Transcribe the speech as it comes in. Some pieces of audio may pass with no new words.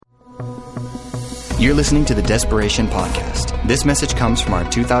You're listening to the Desperation Podcast. This message comes from our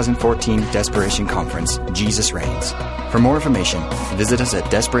 2014 Desperation Conference, Jesus Reigns. For more information, visit us at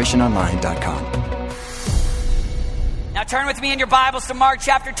desperationonline.com. Now turn with me in your Bibles to Mark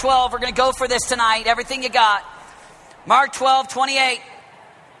chapter 12. We're going to go for this tonight. Everything you got. Mark 12:28.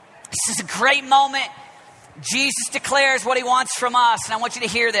 This is a great moment. Jesus declares what he wants from us, and I want you to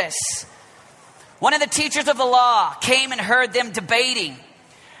hear this. One of the teachers of the law came and heard them debating.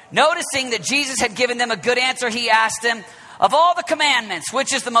 Noticing that Jesus had given them a good answer, he asked them, of all the commandments,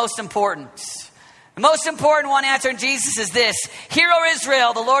 which is the most important? The most important one answering Jesus is this: Hear, O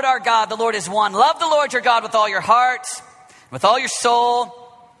Israel, the Lord our God, the Lord is one. Love the Lord your God with all your heart, with all your soul,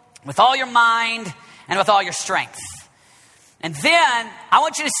 with all your mind, and with all your strength. And then I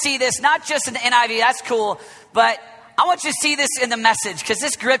want you to see this, not just in the NIV, that's cool, but I want you to see this in the Message, because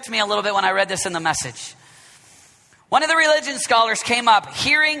this gripped me a little bit when I read this in the Message. One of the religion scholars came up,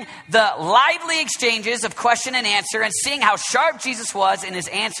 hearing the lively exchanges of question and answer, and seeing how sharp Jesus was in his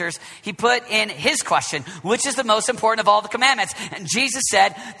answers, he put in his question, which is the most important of all the commandments? And Jesus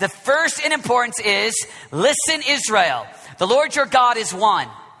said, the first in importance is, listen, Israel, the Lord your God is one.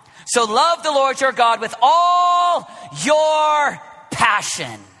 So love the Lord your God with all your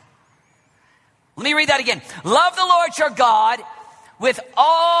passion. Let me read that again. Love the Lord your God with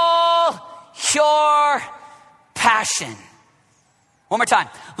all your passion. One more time.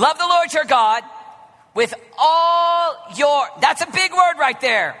 Love the Lord your God with all your... That's a big word right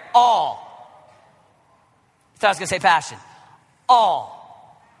there. All. I thought I was going to say passion.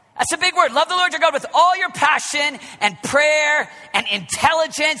 All. That's a big word. Love the Lord your God with all your passion and prayer and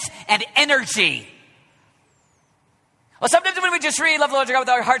intelligence and energy. Well, sometimes when we just read love the Lord your God with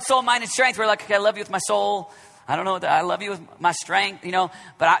our heart, soul, mind, and strength, we're like, okay, I love you with my soul. I don't know, I love you with my strength,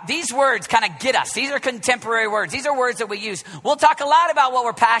 But these words kind of get us. These are contemporary words. These are words that we use. We'll talk a lot about what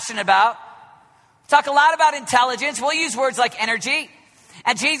we're passionate about. Talk a lot about intelligence. We'll use words like energy.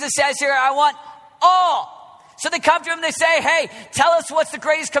 And Jesus says here, I want all. So they come to him, they say, hey, tell us what's the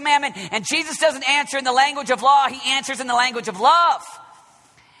greatest commandment. And Jesus doesn't answer in the language of law. He answers in the language of love.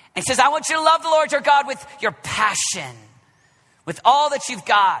 And he says, I want you to love the Lord your God with your passion, with all that you've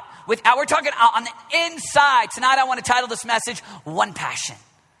got. We're talking on the inside. Tonight I want to title this message, One Passion.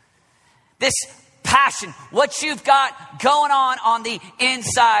 This passion, what you've got going on the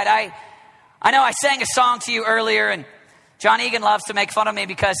inside. I know I sang a song to you earlier, and John Egan loves to make fun of me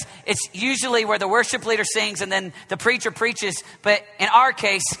because it's usually where the worship leader sings and then the preacher preaches. But in our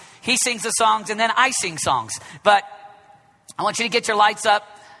case, he sings the songs and then I sing songs. But I want you to get your lights up.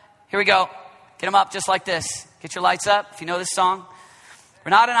 Here we go. Get them up just like this. Get your lights up if you know this song.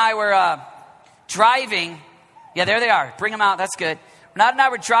 Renata and I were driving. Yeah, there they are. Bring them out. That's good. Renata and I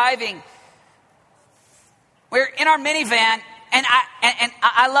were driving. We're in our minivan, and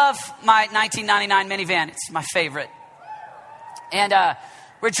I love my 1999 minivan. It's my favorite. And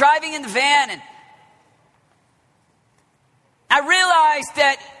we're driving in the van, and I realized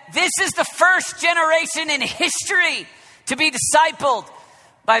that this is the first generation in history to be discipled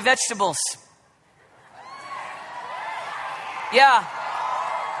by vegetables. Yeah.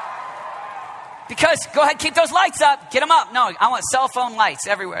 Because, go ahead, keep those lights up. Get them up. No, I want cell phone lights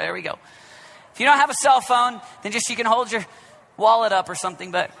everywhere. There we go. If you don't have a cell phone, then just you can hold your wallet up or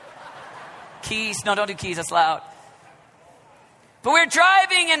something. But keys, no, don't do keys. That's loud. But we're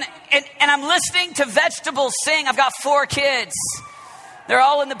driving and I'm listening to vegetables sing. I've got 4 kids. They're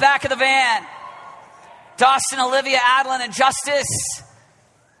all in the back of the van. Dawson, Olivia, Adeline, and Justice.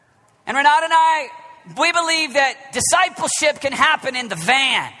 And Renata and I, we believe that discipleship can happen in the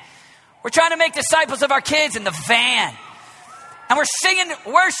van. We're trying to make disciples of our kids in the van. And we're singing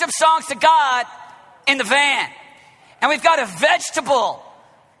worship songs to God in the van. And we've got a vegetable,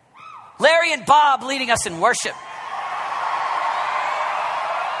 Larry and Bob, leading us in worship.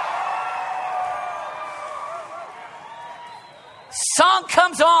 Song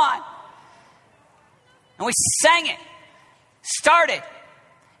comes on. And we sang it. Started.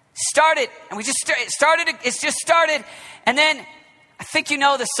 And we just started. It's just started. And then I think you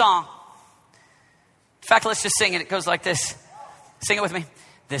know the song. In fact, let's just sing it. It goes like this. Sing it with me.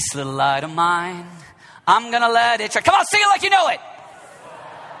 This little light of mine, I'm going to let it shine. Come on, sing it like you know it.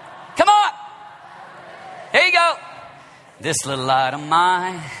 Come on. Here you go. This little light of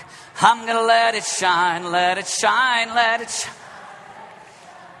mine, I'm going to let it shine, let it shine, let it shine.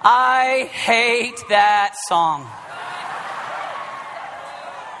 I hate that song.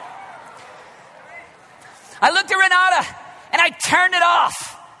 I looked at Renata and I turned it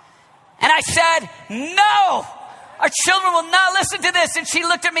off. And I said, no, our children will not listen to this. And she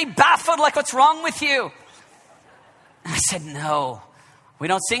looked at me baffled like, what's wrong with you? And I said, no, we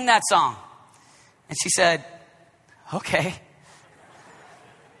don't sing that song. And she said, okay.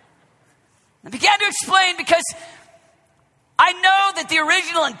 I began to explain because I know that the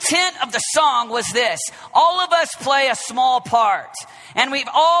original intent of the song was this. All of us play a small part, and we've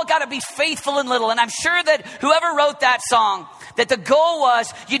all got to be faithful in little. And I'm sure that whoever wrote that song, that the goal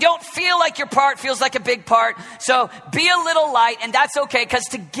was you don't feel like your part feels like a big part. So be a little light, and that's okay, because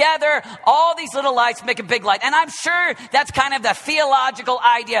together all these little lights make a big light. And I'm sure that's kind of the theological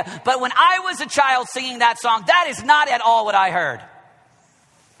idea. But when I was a child singing that song, that is not at all what I heard.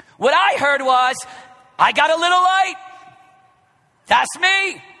 What I heard was, I got a little light. That's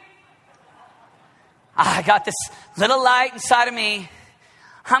me. I got this little light inside of me.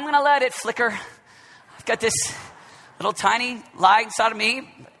 I'm going to let it flicker. I've got this little tiny light inside of me.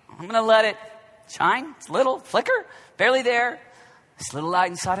 I'm going to let it shine. It's little, flicker, barely there. This little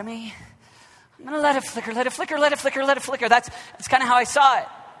light inside of me. I'm going to let it flicker, let it flicker, let it flicker, let it flicker. That's kind of how I saw it.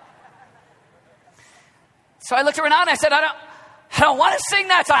 So I looked at Renata and I said, I don't want to sing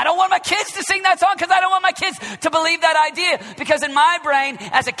that song. I don't want my kids to sing that song because I don't want my kids to believe that idea. Because in my brain,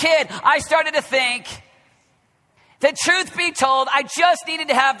 as a kid, I started to think that, truth be told, I just needed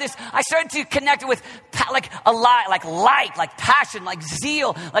to have this. I started to connect it with like a light, like passion, like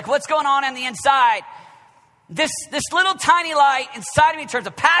zeal, like what's going on the inside. This little tiny light inside of me in terms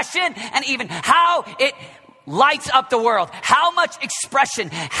of passion and even how it lights up the world, how much expression,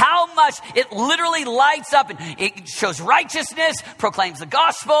 how much it literally lights up, and it shows righteousness, proclaims the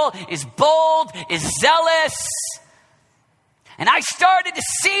gospel, is bold, is zealous. And I started to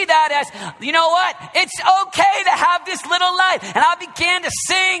see that as, you know what? It's okay to have this little light. And I began to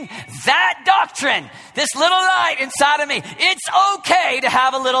sing that doctrine, this little light inside of me. It's okay to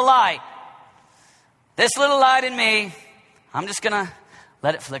have a little light. This little light in me, I'm just going to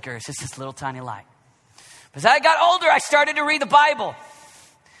let it flicker. It's just this little tiny light. As I got older, I started to read the Bible.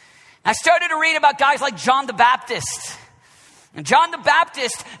 I started to read about guys like John the Baptist. And John the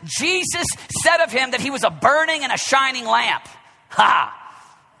Baptist, Jesus said of him that he was a burning and a shining lamp.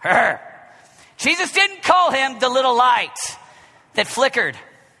 Jesus didn't call him the little light that flickered.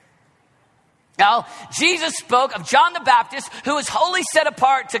 No, Jesus spoke of John the Baptist, who was wholly set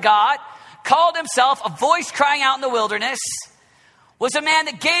apart to God, called himself a voice crying out in the wilderness, was a man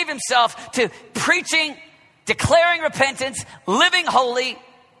that gave himself to preaching, declaring repentance, living holy.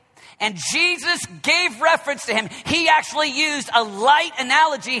 And Jesus gave reference to him. He actually used a light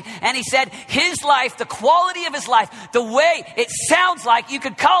analogy, and he said his life, the quality of his life, the way it sounds like, you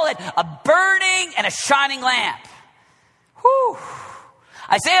could call it a burning and a shining lamp. Whew.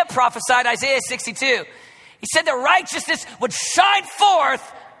 Isaiah prophesied, Isaiah 62. He said that righteousness would shine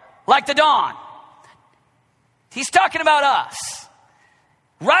forth like the dawn. He's talking about us.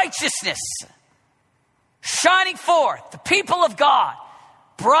 Righteousness shining forth, the people of God,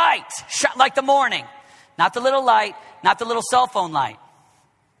 bright, like the morning. Not the little light, not the little cell phone light.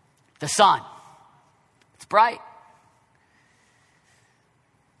 The sun. It's bright.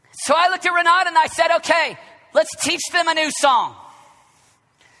 So I looked at Renata and I said, okay, let's teach them a new song.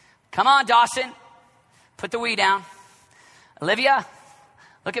 Come on, Dawson. Put the Wii down. Olivia,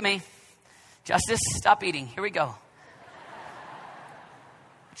 look at me. Justice, stop eating. Here we go. I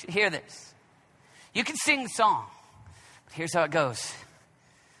want you to hear this. You can sing the song, but here's how it goes.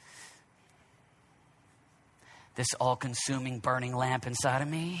 This all-consuming burning lamp inside of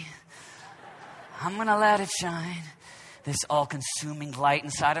me, I'm going to let it shine. This all-consuming light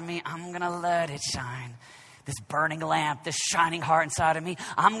inside of me, I'm going to let it shine. This burning lamp, this shining heart inside of me,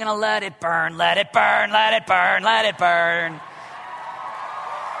 I'm going to let it burn, let it burn, let it burn, let it burn.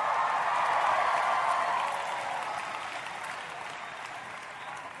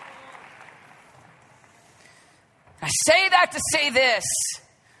 I say that to say this.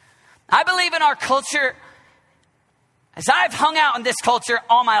 I believe in our culture, as I've hung out in this culture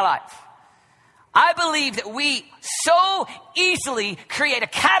all my life, I believe that we so easily create a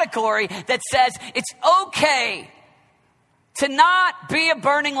category that says it's okay to not be a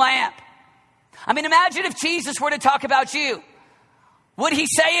burning lamp. I mean, imagine if Jesus were to talk about you. Would he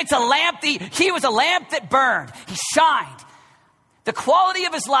say it's a lamp? He was a lamp that burned. He shined. The quality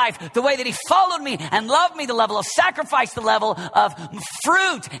of his life, the way that he followed me and loved me, the level of sacrifice, the level of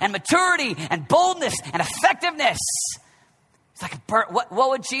fruit and maturity and boldness and effectiveness. It's like a burn. What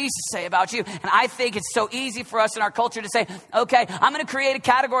would Jesus say about you? And I think it's so easy for us in our culture to say, okay, I'm going to create a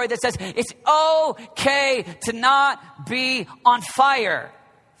category that says it's okay to not be on fire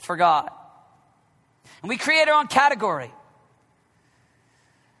for God. And we create our own category.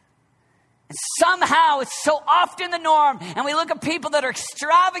 And somehow it's so often the norm, and we look at people that are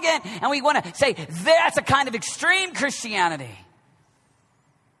extravagant and we want to say that's a kind of extreme Christianity.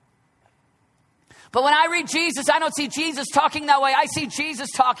 But when I read Jesus, I don't see Jesus talking that way. I see Jesus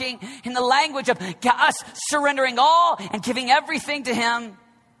talking in the language of us surrendering all and giving everything to him.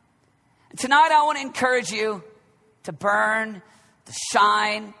 And tonight I want to encourage you to burn, to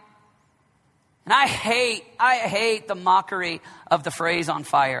shine. And I hate the mockery of the phrase on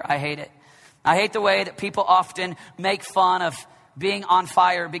fire. I hate it. I hate the way that people often make fun of being on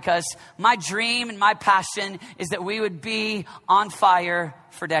fire, because my dream and my passion is that we would be on fire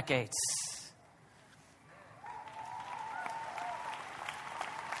for decades.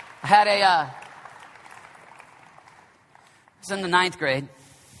 I was in the ninth grade. When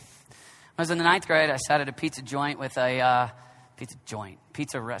I was in the ninth grade, I sat at a pizza joint with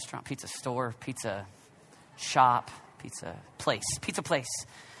pizza restaurant, pizza store, pizza shop, pizza place.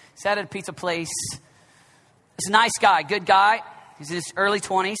 Sat at a pizza place. He's a nice guy, good guy. He's in his early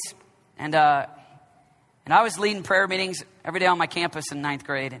 20s. And I was leading prayer meetings every day on my campus in ninth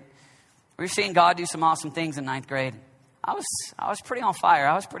grade. And we were seeing God do some awesome things in ninth grade. I was pretty on fire.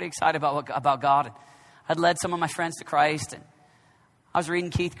 I was pretty excited about God. And I'd led some of my friends to Christ. And I was reading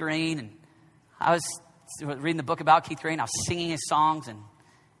Keith Green. And I was reading the book about Keith Green. I was singing his songs. And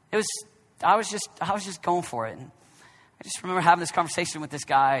I was just going for it. And I just remember having this conversation with this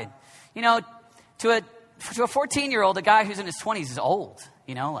guy. And, you know, to a 14-year-old, a guy who's in his 20s is old.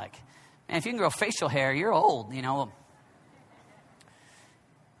 You know, like, man, if you can grow facial hair, you're old, you know.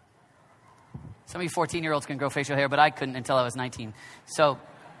 Some of you 14-year-olds can grow facial hair, but I couldn't until I was 19. So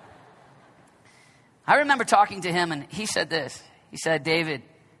I remember talking to him, and he said this. He said, David,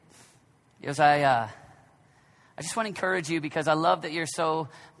 he goes, I just want to encourage you because I love that you're so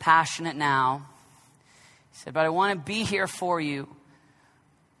passionate now. He said, but I want to be here for you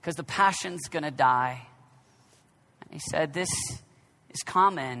because the passion's going to die. And he said, this is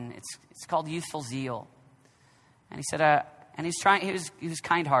common. It's called youthful zeal. And he said, and he was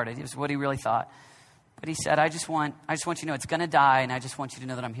kind-hearted. It was what he really thought. But he said, I just want you to know it's going to die, and I just want you to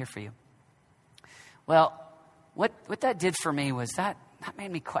know that I'm here for you. Well, what that did for me was that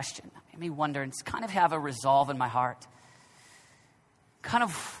made me question. That made me wonder and kind of have a resolve in my heart. Kind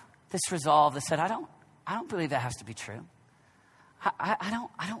of this resolve that said, I don't believe that has to be true. I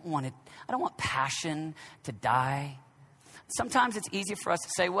don't want passion to die. Sometimes it's easy for us to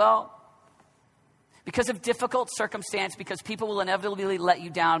say, well, because of difficult circumstance, because people will inevitably let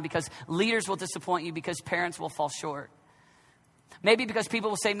you down, because leaders will disappoint you, because parents will fall short. Maybe because people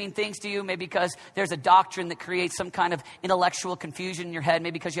will say mean things to you. Maybe because there's a doctrine that creates some kind of intellectual confusion in your head.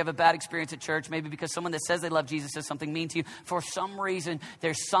 Maybe because you have a bad experience at church. Maybe because someone that says they love Jesus says something mean to you. For some reason,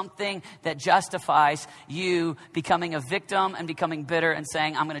 there's something that justifies you becoming a victim and becoming bitter and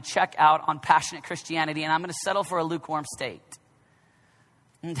saying, I'm going to check out on passionate Christianity and I'm going to settle for a lukewarm state.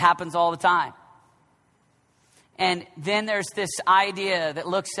 And it happens all the time. And then there's this idea that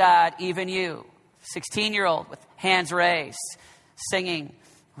looks at even you, 16-year-old with hands raised, singing,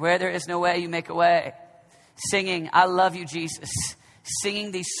 where there is no way, you make a way. Singing, I love you, Jesus.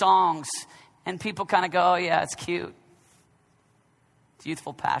 Singing these songs. And people kind of go, oh yeah, it's cute. It's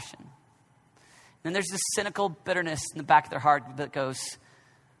youthful passion. And then there's this cynical bitterness in the back of their heart that goes,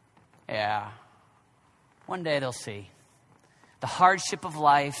 yeah, one day they'll see. The hardship of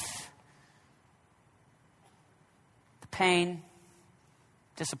life, the pain,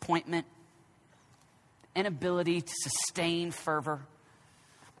 disappointment, inability to sustain fervor.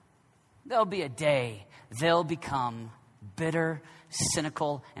 There'll be a day they'll become bitter,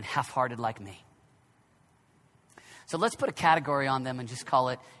 cynical, and half-hearted like me. So let's put a category on them and just call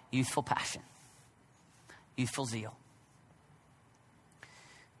it youthful passion, youthful zeal.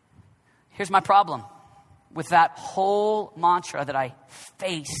 Here's my problem with that whole mantra that I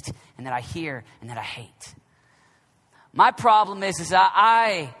faced and that I hear and that I hate. My problem is that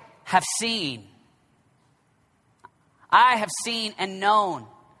I have seen and known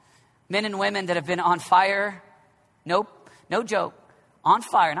men and women that have been on fire. Nope, no joke. On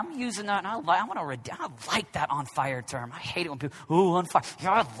fire. And I'm using that. And I like that on fire term. I hate it when people, ooh, on fire.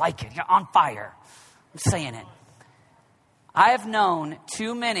 Yeah, I like it. You're on fire. I'm saying it. I have known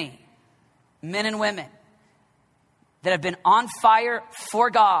too many men and women that have been on fire for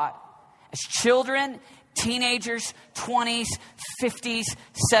God as children, teenagers, 20s, 50s,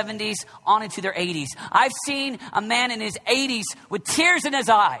 70s, on into their 80s. I've seen a man in his 80s with tears in his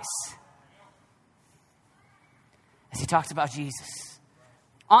eyes as he talks about Jesus.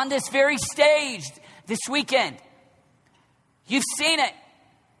 On this very stage this weekend, you've seen it.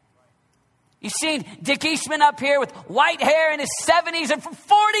 You've seen Dick Eastman up here with white hair in his 70s and for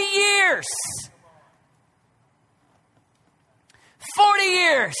 40 years. 40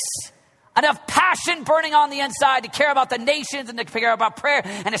 years enough passion burning on the inside to care about the nations and to care about prayer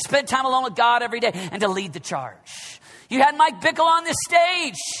and to spend time alone with God every day and to lead the charge. You had Mike Bickle on this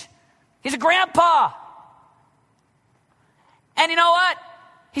stage. He's a grandpa. And you know what?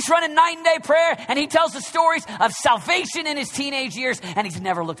 He's running night and day prayer, and he tells the stories of salvation in his teenage years, and he's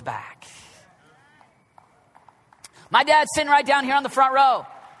never looked back. My dad's sitting right down here on the front row.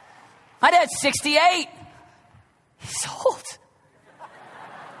 My dad's 68. He's old.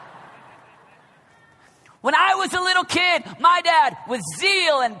 When I was a little kid, my dad, with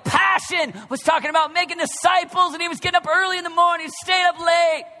zeal and passion, was talking about making disciples, and he was getting up early in the morning, staying up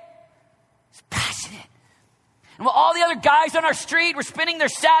late. He's passionate. And while all the other guys on our street were spending their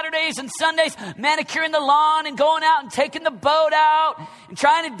Saturdays and Sundays manicuring the lawn and going out and taking the boat out and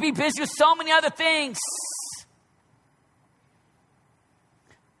trying to be busy with so many other things.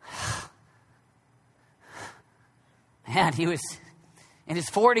 Man, he was in his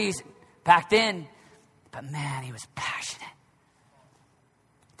 40s back then, but man, he was passionate.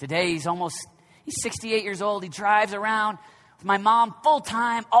 Today, he's 68 years old. He drives around with my mom full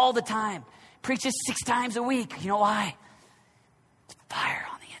time, all the time. Preaches 6 times a week. You know why? It's fire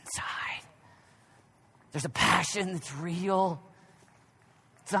on the inside. There's a passion that's real.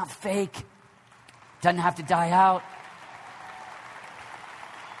 It's not fake. It doesn't have to die out.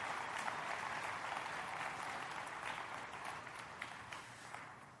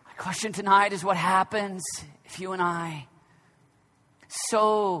 My question tonight is, what happens if you and I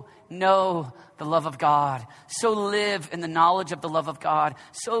so know the love of God, so live in the knowledge of the love of God,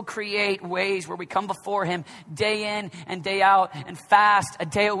 so create ways where we come before Him day in and day out and fast a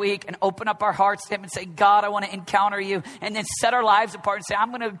day a week and open up our hearts to Him and say, God, I want to encounter you, and then set our lives apart and say,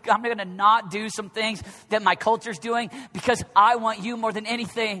 I'm going to not do some things that my culture's doing because I want you more than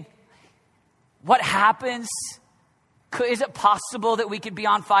anything. What happens? Is it possible that we could be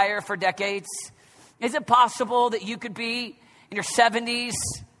on fire for decades? Is it possible that you could be in your 70s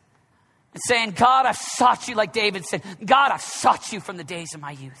and saying, God, I've sought you, like David said, God, I've sought you from the days of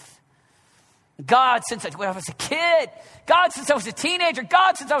my youth. God, since I was a kid. God, since I was a teenager.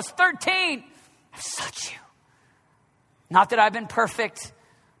 God, since I was 13. I've sought you. Not that I've been perfect.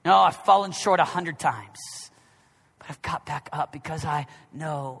 No, I've fallen short 100 times. But I've got back up because I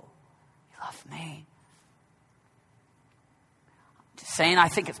know you love me. I'm just saying, I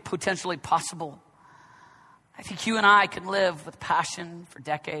think it's potentially possible. I think you and I can live with passion for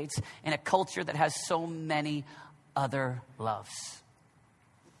decades in a culture that has so many other loves.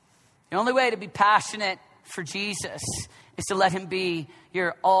 The only way to be passionate for Jesus is to let Him be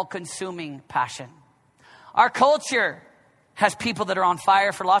your all-consuming passion. Our culture has people that are on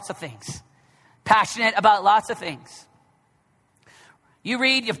fire for lots of things, passionate about lots of things. You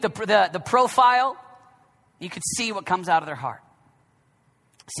read the profile, you can see what comes out of their heart.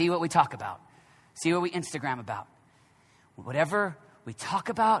 See what we talk about. See what we Instagram about. Whatever we talk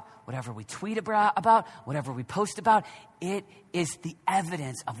about, whatever we tweet about, whatever we post about, it is the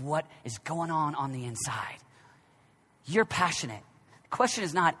evidence of what is going on the inside. You're passionate. The question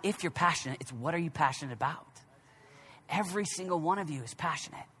is not if you're passionate, it's what are you passionate about? Every single one of you is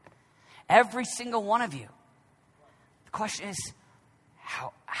passionate. Every single one of you. The question is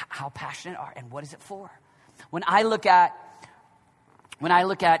how passionate are and what is it for? When I look at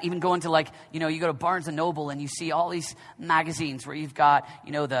even going to you go to Barnes & Noble and you see all these magazines where you've got,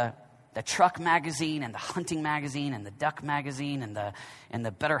 the truck magazine and the hunting magazine and the duck magazine and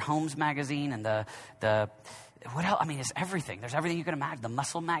the Better Homes magazine and the what else? I mean, it's everything. There's everything you can imagine. The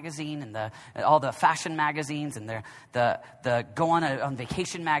Muscle magazine and all the fashion magazines and the Go on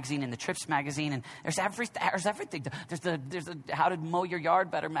Vacation magazine and the Trips magazine, and there's everything. There's the How to Mow Your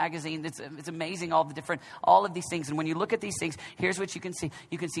Yard Better magazine. It's amazing, all of these things. And when you look at these things, here's what you can see.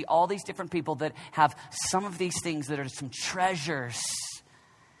 You can see all these different people that have some of these things that are some treasures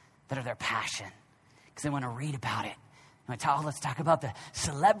that are their passion because they want to read about it. Let's talk about the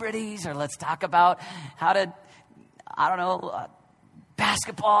celebrities, or let's talk about how to,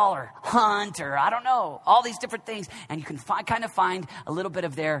 basketball or hunt, or all these different things. And you can kind of find a little bit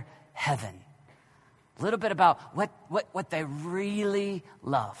of their heaven, a little bit about what they really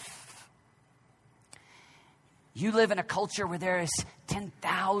love. You live in a culture where there is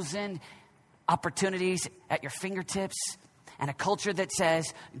 10,000 opportunities at your fingertips, and a culture that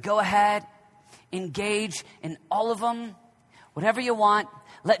says, go ahead, engage in all of them, whatever you want.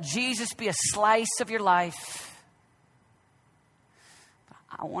 Let Jesus be a slice of your life.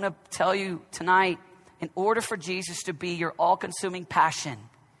 I want to tell you tonight, in order for Jesus to be your all-consuming passion,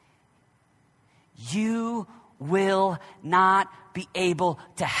 you will not be able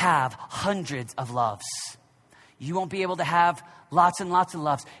to have hundreds of loves. You won't be able to have lots and lots of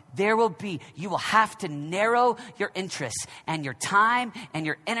loves, you will have to narrow your interests, and your time and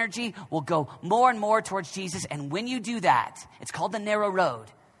your energy will go more and more towards Jesus. And when you do that, it's called the narrow road.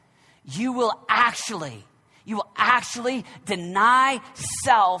 You will actually deny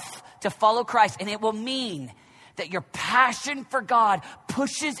self to follow Christ. And it will mean that your passion for God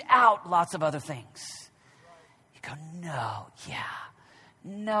pushes out lots of other things. You go,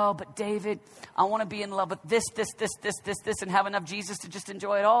 no, but David, I want to be in love with this, and have enough Jesus to just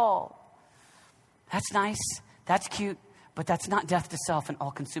enjoy it all. That's nice. That's cute. But that's not death to self and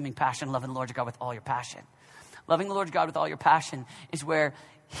all-consuming passion, loving the Lord your God with all your passion. Loving the Lord your God with all your passion is where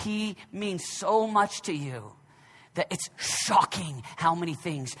he means so much to you that it's shocking how many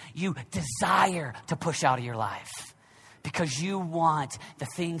things you desire to push out of your life. Because you want the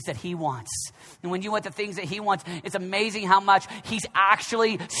things that he wants. And when you want the things that he wants, it's amazing how much he's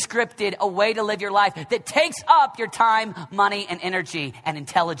actually scripted a way to live your life that takes up your time, money, and energy and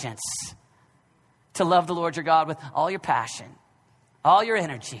intelligence to love the Lord your God with all your passion, all your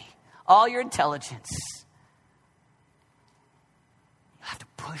energy, all your intelligence. You have to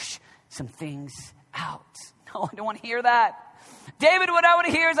push some things out. No, I don't want to hear that. David, what I want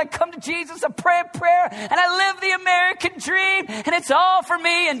to hear is I come to Jesus, I pray a prayer, and I live the American dream, and it's all for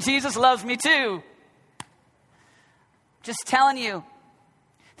me, and Jesus loves me too. Just telling you,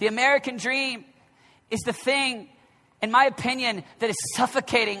 the American dream is the thing, in my opinion, that is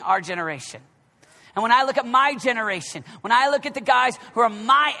suffocating our generation. And when I look at my generation, when I look at the guys who are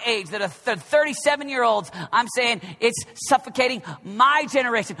my age, that are 37-year-olds, I'm saying it's suffocating my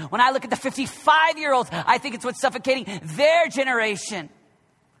generation. When I look at the 55-year-olds, I think it's what's suffocating their generation.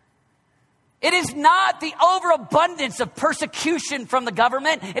 It is not the overabundance of persecution from the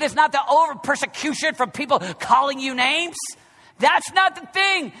government. It is not the over persecution from people calling you names. That's not the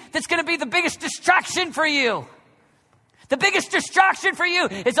thing that's going to be the biggest distraction for you. The biggest distraction for you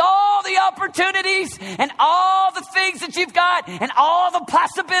is all the opportunities and all the things that you've got and all the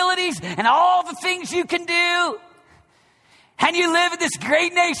possibilities and all the things you can do. And you live in this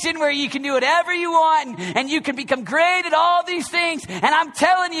great nation where you can do whatever you want and you can become great at all these things. And I'm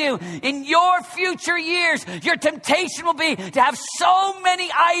telling you, in your future years, your temptation will be to have so many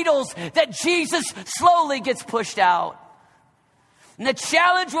idols that Jesus slowly gets pushed out. And the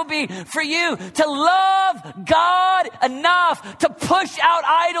challenge will be for you to love God enough to push out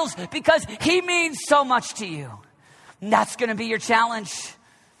idols because he means so much to you. And that's going to be your challenge.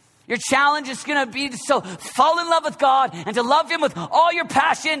 Your challenge is going to be to so fall in love with God and to love him with all your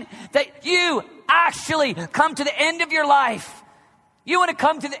passion that you actually come to the end of your life. You want to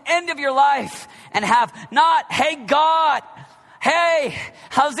come to the end of your life and have not, hey God, hey,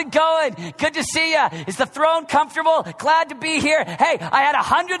 how's it going? Good to see you. Is the throne comfortable? Glad to be here. Hey, I had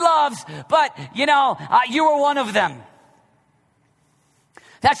 100 loves, but you were one of them.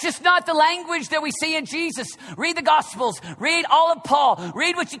 That's just not the language that we see in Jesus. Read the Gospels. Read all of Paul.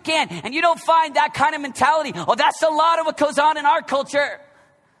 Read what you can. And you don't find that kind of mentality. Oh, that's a lot of what goes on in our culture.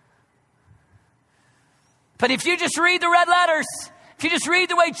 But if you just read the red letters, if you just read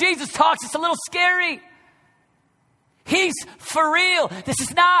the way Jesus talks, it's a little scary. He's for real. This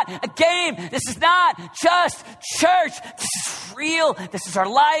is not a game. This is not just church. This is real. This is our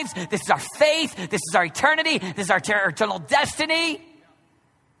lives. This is our faith. This is our eternity. This is our eternal destiny.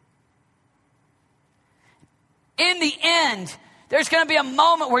 In the end, there's going to be a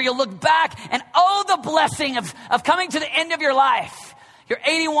moment where you'll look back and the blessing of coming to the end of your life. You're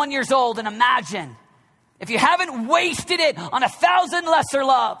 81 years old, and imagine if you haven't wasted it on 1,000 lesser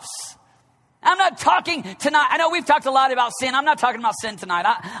loves. I'm not talking tonight. I know we've talked a lot about sin. I'm not talking about sin tonight.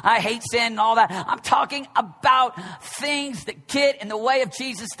 I hate sin and all that. I'm talking about things that get in the way of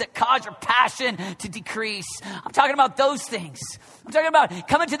Jesus that cause your passion to decrease. I'm talking about those things. I'm talking about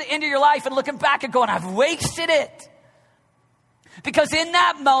coming to the end of your life and looking back and going, I've wasted it. Because in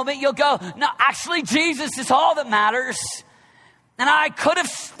that moment, you'll go, no, actually, Jesus is all that matters. And I could have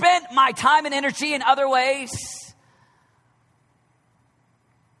spent my time and energy in other ways.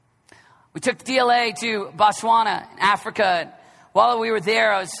 We took the DLA to Botswana, in Africa. While we were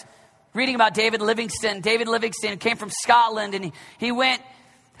there, I was reading about David Livingstone. David Livingstone came from Scotland, and he went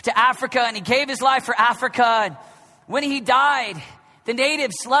to Africa, and he gave his life for Africa. And when he died, The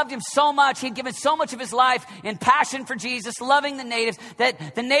natives loved him so much. He'd given so much of his life in passion for Jesus, loving the natives,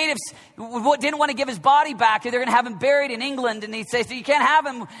 that the natives didn't want to give his body back. They're going to have him buried in England. And he'd say, so you can't have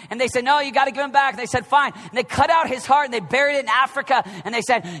him. And they said, no, you got to give him back. And they said, fine. And they cut out his heart and they buried it in Africa. And they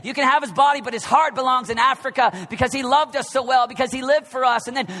said, you can have his body, but his heart belongs in Africa because he loved us so well, because he lived for us.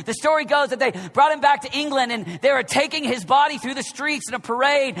 And then the story goes that they brought him back to England and they were taking his body through the streets in a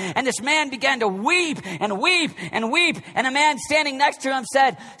parade. And this man began to weep and weep and weep. And a man standing next to him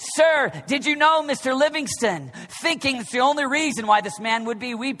said, sir, did you know Mr. Livingston? Thinking it's the only reason why this man would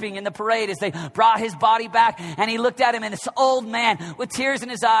be weeping in the parade as they brought his body back. And he looked at him, and this old man with tears in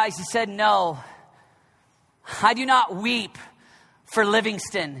his eyes, he said, no, I do not weep for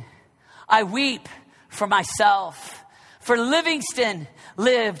Livingston. I weep for myself. For Livingston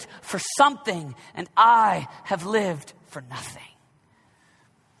lived for something, and I have lived for nothing.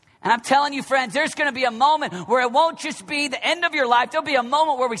 And I'm telling you, friends, there's going to be a moment where it won't just be the end of your life. There'll be a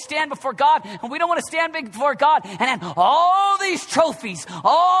moment where we stand before God, and we don't want to stand before God and have all these trophies,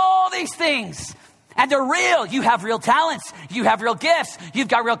 all these things. And they're real. You have real talents. You have real gifts. You've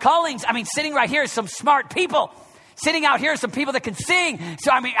got real callings. I mean, sitting right here is some smart people. Sitting out here are some people that can sing.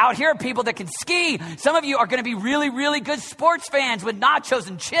 So, out here are people that can ski. Some of you are going to be really, really good sports fans with nachos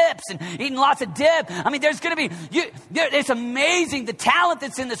and chips and eating lots of dip. There's going to be, it's amazing the talent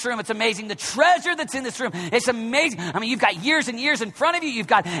that's in this room. It's amazing the treasure that's in this room. It's amazing. You've got years and years in front of you. You've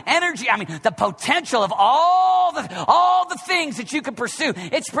got energy. The potential of all the things that you can pursue.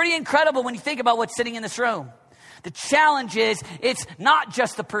 It's pretty incredible when you think about what's sitting in this room. The challenge is, it's not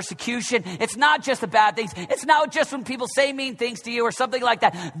just the persecution. It's not just the bad things. It's not just when people say mean things to you or something like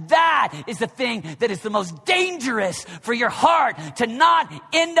that. That is the thing that is the most dangerous for your heart to not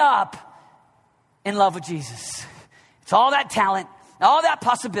end up in love with Jesus. It's all that talent, all that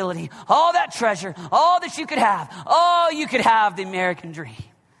possibility, all that treasure, all that you could have. Oh, you could have the American dream.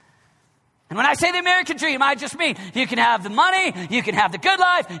 And when I say the American dream, I just mean you can have the money, you can have the good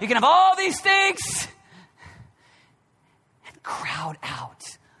life, you can have all these things. Crowd out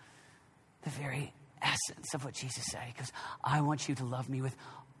the very essence of what Jesus said. He goes, I want you to love me with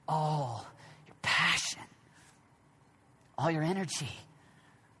all your passion, all your energy.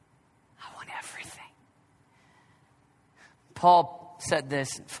 I want everything. Paul said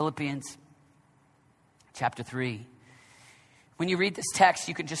this in Philippians chapter 3. When you read this text,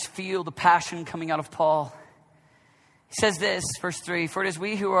 you can just feel the passion coming out of Paul. He says this, verse 3, for it is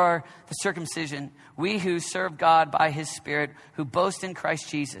we who are the circumcision, we who serve God by his Spirit, who boast in Christ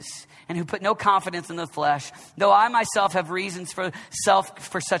Jesus, and who put no confidence in the flesh, though I myself have reasons for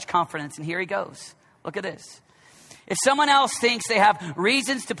such confidence. And here he goes. Look at this. If someone else thinks they have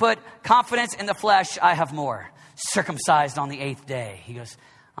reasons to put confidence in the flesh, I have more. Circumcised on the 8th day. He goes,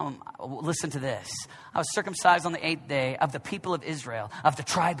 listen to this. I was circumcised on the 8th day of the people of Israel, of the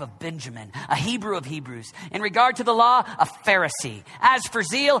tribe of Benjamin, a Hebrew of Hebrews. In regard to the law, a Pharisee. As for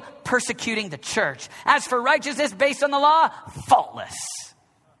zeal, persecuting the church. As for righteousness based on the law, faultless.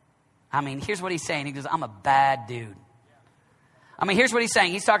 Here's what he's saying. He goes, I'm a bad dude. Here's what he's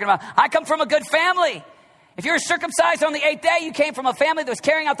saying. He's talking about, I come from a good family. If you were circumcised on the 8th day, you came from a family that was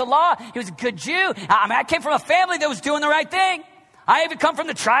carrying out the law. He was a good Jew. I came from a family that was doing the right thing. I even come from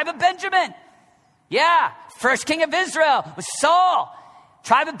the tribe of Benjamin. Yeah, first king of Israel was Saul.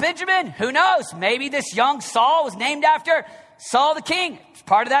 Tribe of Benjamin, who knows? Maybe this young Saul was named after Saul the king. He's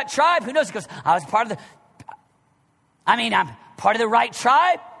part of that tribe. Who knows? He goes, I was part of I'm part of the right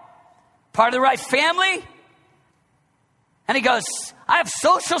tribe, part of the right family. And he goes, I have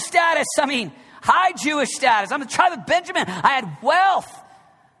social status. High Jewish status. I'm the tribe of Benjamin. I had wealth.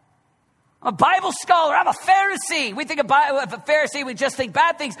 I'm a Bible scholar. I'm a Pharisee. We think of a Pharisee, we just think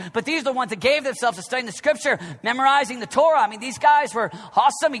bad things. But these are the ones that gave themselves to studying the scripture, memorizing the Torah. These guys were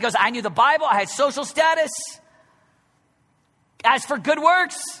awesome. He goes, I knew the Bible. I had social status. As for good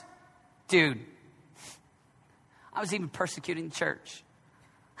works, dude, I was even persecuting the church.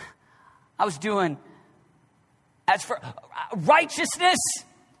 I was doing, as for righteousness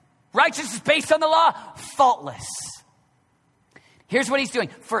based on the law, faultless. Here's what he's doing.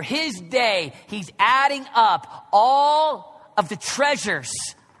 For his day, he's adding up all of the treasures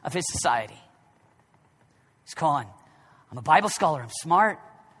of his society. He's calling, I'm a Bible scholar. I'm smart.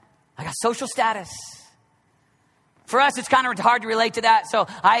 I got social status. For us, it's kind of hard to relate to that. So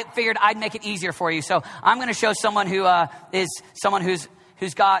I figured I'd make it easier for you. So I'm going to show someone who is someone who's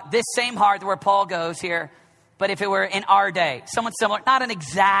got this same heart where Paul goes here. But if it were in our day, someone similar, not an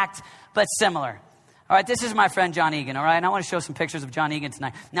exact, but similar. All right, this is my friend John Egan, all right? And I want to show some pictures of John Egan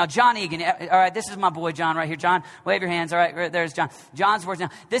tonight. Now, John Egan, all right, this is my boy John right here. John, wave your hands, all right? Right there's John. John's words now.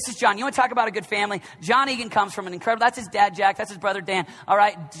 This is John. You want to talk about a good family? John Egan comes from an incredible, that's his dad, Jack. That's his brother, Dan. All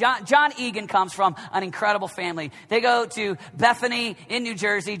right, John Egan comes from an incredible family. They go to Bethany in New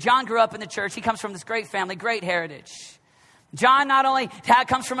Jersey. John grew up in the church. He comes from this great family, great heritage. John not only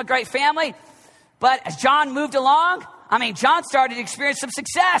comes from a great family, but as John moved along, John started to experience some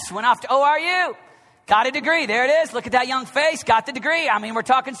success. Went off to ORU. Got a degree. There it is. Look at that young face. Got the degree. We're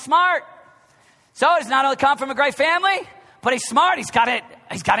talking smart. So he's not only come from a great family, but he's smart. He's got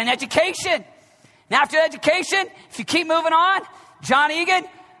an education. And after education, if you keep moving on, John Egan,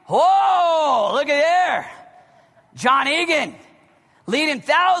 whoa, look at there. John Egan, leading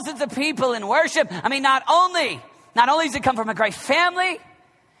thousands of people in worship. Not only does he come from a great family,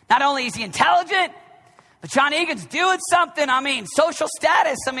 not only is he intelligent, but John Egan's doing something. Social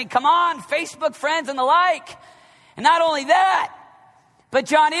status. Come on, Facebook friends and the like. And not only that, but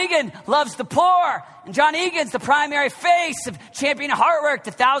John Egan loves the poor. And John Egan's the primary face of championing heart work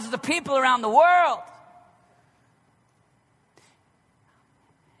to thousands of people around the world.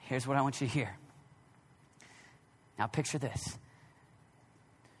 Here's what I want you to hear. Now picture this.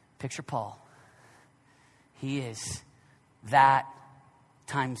 Picture Paul. He is that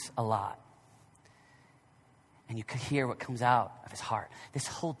times a lot. And you could hear what comes out of his heart. This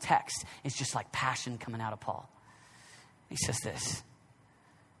whole text is just like passion coming out of Paul. He says this.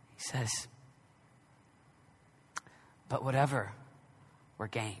 He says, but whatever were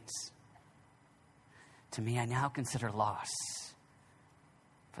gains, to me I now consider loss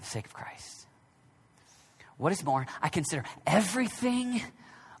for the sake of Christ. What is more, I consider everything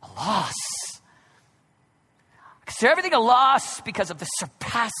a loss. I consider everything a loss because of the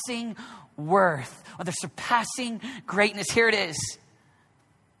surpassing worth or the surpassing greatness. Here it is.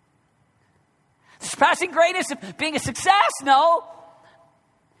 The surpassing greatness of being a success? No.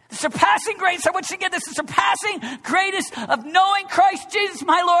 The surpassing greatness, I want you to get this, the surpassing greatness of knowing Christ Jesus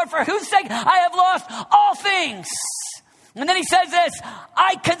my Lord, for whose sake I have lost all things. And then he says this,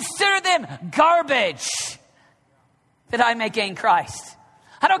 I consider them garbage that I may gain Christ.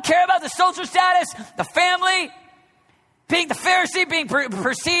 I don't care about the social status, the family, being the Pharisee, being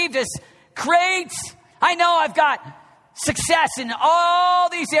perceived as great. I know I've got success in all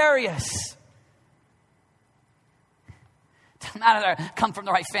these areas. Doesn't matter that I come from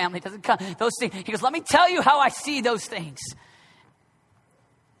the right family. It doesn't come those things. He goes, let me tell you how I see those things.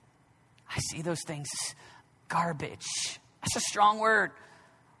 I see those things as garbage. That's a strong word.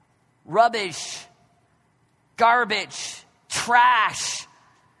 Rubbish, garbage, trash.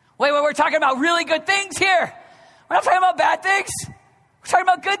 Wait, we're talking about really good things here. We're not talking about bad things. We're talking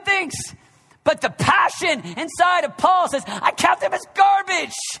about good things. But the passion inside of Paul says, I count them as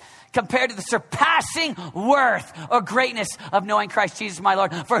garbage compared to the surpassing worth or greatness of knowing Christ Jesus my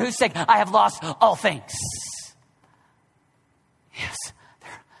Lord, for whose sake I have lost all things. Yes,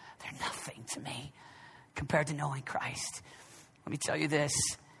 they're nothing to me compared to knowing Christ. Let me tell you this.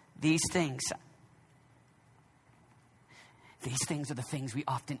 These things are the things we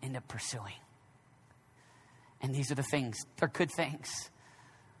often end up pursuing. And these are the things, they're good things.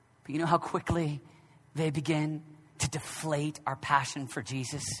 But you know how quickly they begin to deflate our passion for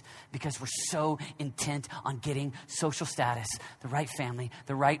Jesus because we're so intent on getting social status, the right family,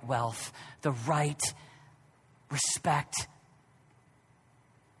 the right wealth, the right respect.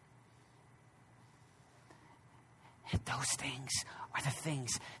 And those things are the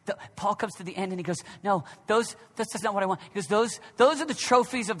things. Paul comes to the end and he goes, no, that's not what I want. He goes, those are the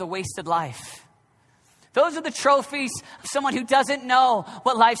trophies of the wasted life. Those are the trophies of someone who doesn't know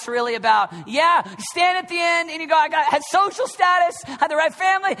what life's really about. Yeah, you stand at the end and you go, had social status, had the right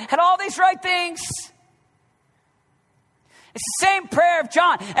family, had all these right things. It's the same prayer of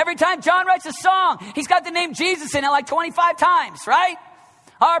John. Every time John writes a song, he's got the name Jesus in it like 25 times, right?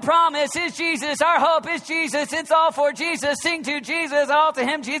 Our promise is Jesus. Our hope is Jesus. It's all for Jesus. Sing to Jesus. All to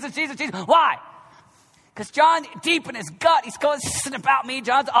him. Jesus, Jesus, Jesus. Why? Because John, deep in his gut, he's going, this isn't about me.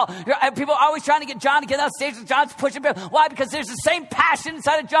 People are always trying to get John to get on stage. John's pushing people. Why? Because there's the same passion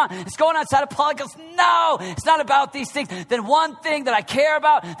inside of John. It's going on inside of Paul. He goes, no, it's not about these things. Then one thing that I care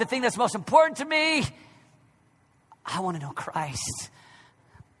about, the thing that's most important to me, I want to know Christ.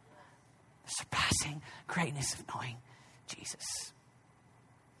 The surpassing greatness of knowing Jesus.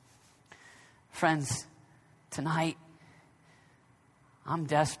 Friends, tonight, I'm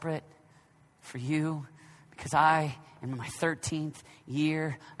desperate for you because I in my 13th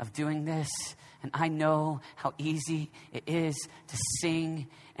year of doing this, and I know how easy it is to sing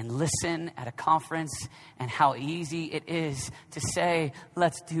and listen at a conference, and how easy it is to say,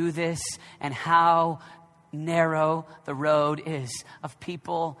 let's do this, and how narrow the road is of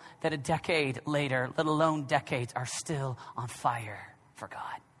people that a decade later, let alone decades, are still on fire for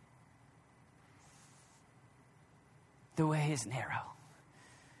God. The way is narrow.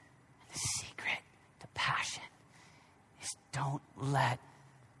 And the secret to passion is don't let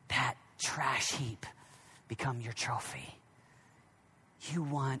that trash heap become your trophy. You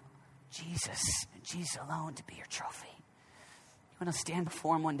want Jesus and Jesus alone to be your trophy. You want to stand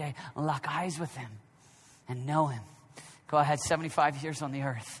before him one day and lock eyes with him and know him. Go ahead, 75 years on the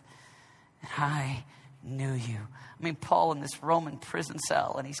earth, and I knew you. I mean, Paul in this Roman prison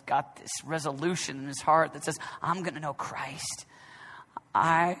cell, and he's got this resolution in his heart that says, I'm going to know Christ.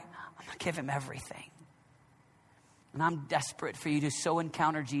 I'm going to give him everything. And I'm desperate for you to so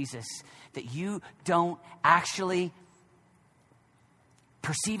encounter Jesus that you don't actually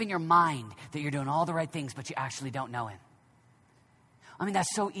perceive in your mind that you're doing all the right things, but you actually don't know him. I mean,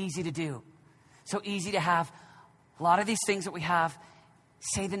 that's so easy to do. So easy to have a lot of these things that we have,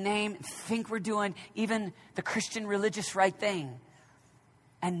 say the name, think we're doing even the Christian religious right thing,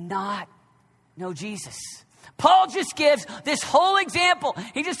 and not know Jesus. Paul just gives this whole example.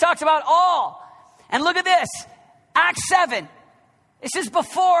 He just talks about all. And look at this. Acts 7. This is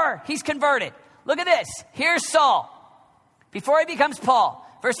before he's converted. Look at this. Here's Saul, before he becomes Paul.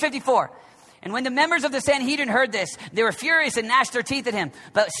 Verse 54. And when the members of the Sanhedrin heard this, they were furious and gnashed their teeth at him.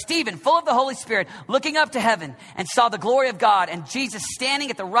 But Stephen, full of the Holy Spirit, looking up to heaven and saw the glory of God and Jesus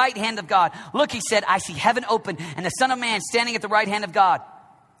standing at the right hand of God. Look, he said, I see heaven open and the Son of Man standing at the right hand of God.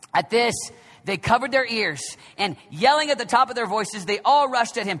 At this, they covered their ears, and yelling at the top of their voices, they all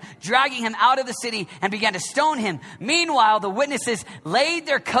rushed at him, dragging him out of the city and began to stone him. Meanwhile, the witnesses laid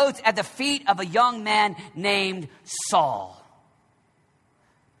their coats at the feet of a young man named Saul.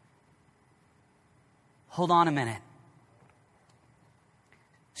 Hold on a minute.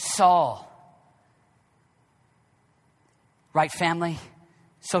 Saul. Right family,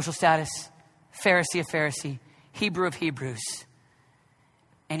 social status, Pharisee of Pharisee, Hebrew of Hebrews.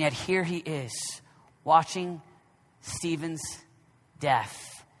 And yet here he is, watching Stephen's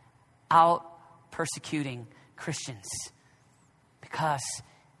death, out persecuting Christians because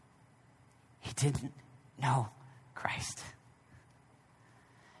he didn't know Christ.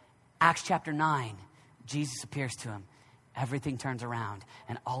 Acts chapter 9. Jesus appears to him. Everything turns around.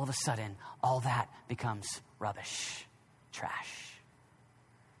 And all of a sudden, all that becomes rubbish, trash.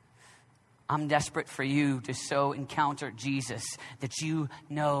 I'm desperate for you to so encounter Jesus that you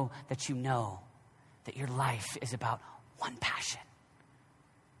know that your life is about one passion.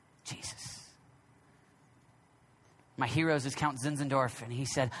 Jesus. My heroes is Count Zinzendorf, and he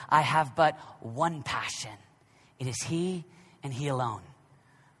said, I have but one passion. It is he and he alone.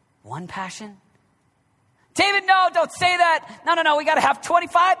 One passion? David, no, don't say that. No. We got to have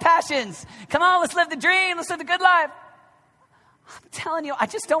 25 passions. Come on, let's live the dream. Let's live the good life. I'm telling you, I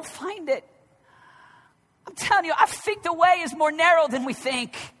just don't find it. I'm telling you, I think the way is more narrow than we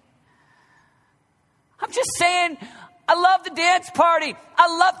think. I'm just saying, I love the dance party.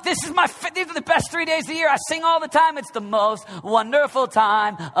 These are the best 3 days of the year. I sing all the time. It's the most wonderful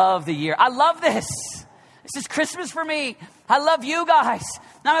time of the year. I love this. This is Christmas for me. I love you guys.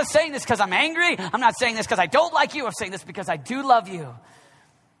 I'm not saying this because I'm angry. I'm not saying this because I don't like you. I'm saying this because I do love you.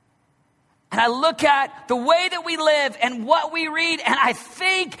 And I look at the way that we live and what we read, and I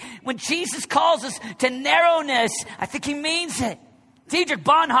think when Jesus calls us to narrowness, I think he means it. Dietrich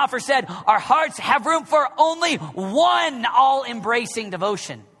Bonhoeffer said, our hearts have room for only one all-embracing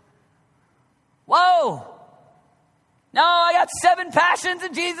devotion. Whoa. No, I got 7 passions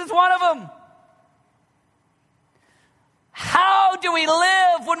and Jesus is one of them. How do we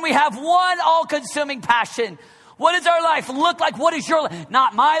live when we have one all-consuming passion? What does our life look like? What is your life?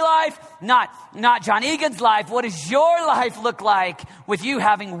 Not my life, not John Egan's life. What does your life look like with you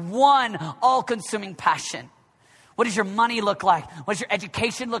having one all-consuming passion? What does your money look like? What does your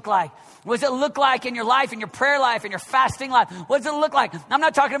education look like? What does it look like in your life, in your prayer life, in your fasting life? What does it look like? I'm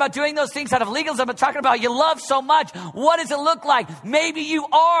not talking about doing those things out of legalism. I'm talking about you love so much. What does it look like? Maybe you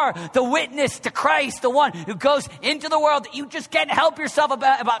are the witness to Christ, the one who goes into the world that you just can't help yourself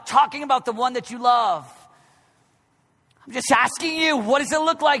about talking about the one that you love. I'm just asking you, what does it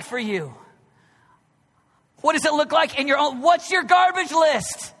look like for you? What does it look like in your own? What's your garbage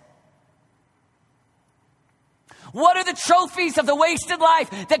list? What are the trophies of the wasted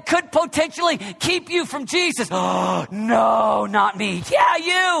life that could potentially keep you from Jesus? Oh, no, not me. Yeah,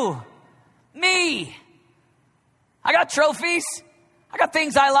 you. Me. I got trophies. I got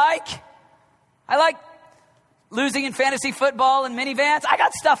things I like. I like losing in fantasy football and minivans. I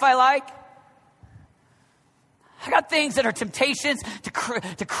got stuff I like. I got things that are temptations to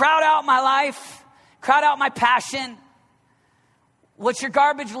crowd out my life, crowd out my passion. What's your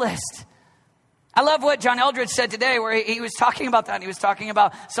garbage list? I love what John Eldredge said today where he was talking about that. And he was talking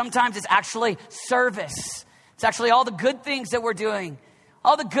about sometimes it's actually service. It's actually all the good things that we're doing.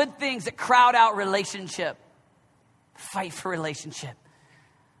 All the good things that crowd out relationship. Fight for relationship.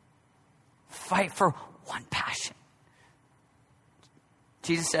 Fight for one passion.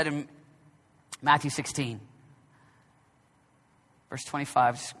 Jesus said in Matthew 16, verse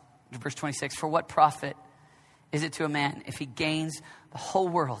 25, verse 26, for what profit is it to a man if he gains the whole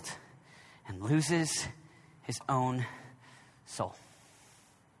world and loses his own soul?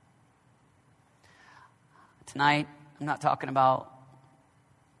 Tonight, I'm not talking about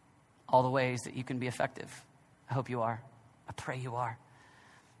all the ways that you can be effective. I hope you are. I pray you are.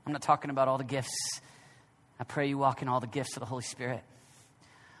 I'm not talking about all the gifts. I pray you walk in all the gifts of the Holy Spirit.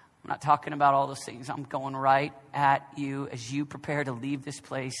 I'm not talking about all those things. I'm going right at you as you prepare to leave this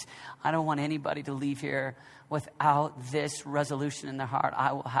place. I don't want anybody to leave here without this resolution in their heart.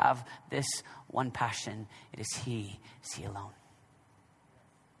 I will have this one passion. It is He. It's He alone.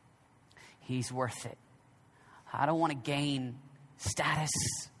 He's worth it. I don't want to gain status,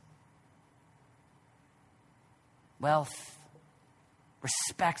 wealth,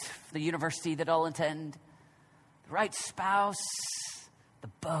 respect for the university that I'll attend, the right spouse, the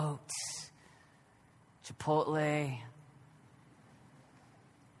boat, Chipotle,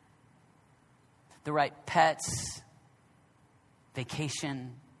 the right pets,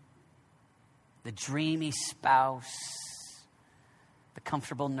 vacation, the dreamy spouse, the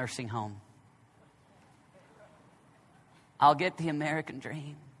comfortable nursing home. I'll get the American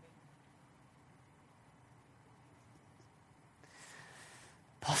dream.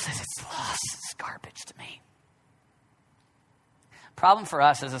 Paul says it's lost, it's garbage to me. Problem for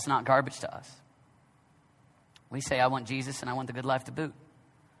us is it's not garbage to us. We say, I want Jesus and I want the good life to boot.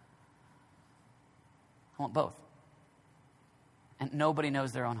 I want both. And nobody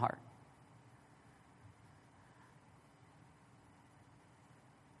knows their own heart.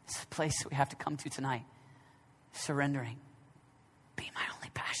 It's a place we have to come to tonight. Surrendering. Be my only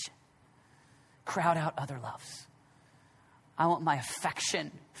passion. Crowd out other loves. I want my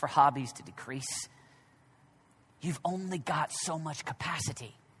affection for hobbies to decrease. You've only got so much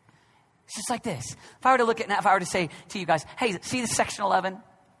capacity. It's just like this. If I were to say to you guys, hey, see this section 11?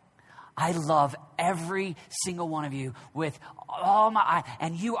 I love every single one of you with all my,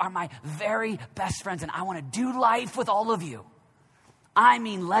 and you are my very best friends, and I want to do life with all of you. I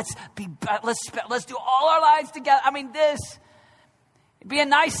mean, let's do all our lives together. I mean, it'd be a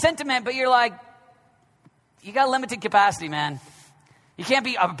nice sentiment, but you're like, you got limited capacity, man. You can't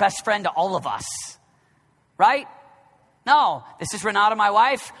be a best friend to all of us. Right? No, this is Renata, my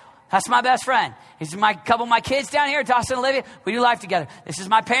wife. That's my best friend. These are couple of my kids down here, Dawson and Olivia. We do life together. This is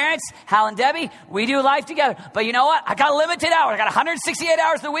my parents, Hal and Debbie. We do life together. But you know what? I got limited hours. I got 168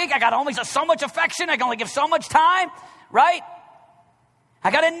 hours a week. I got only so much affection. I can only give so much time. Right?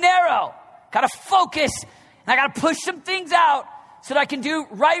 I got to narrow. Got to focus. And I got to push some things out so that I can do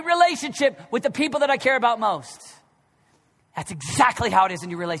right relationship with the people that I care about most. That's exactly how it is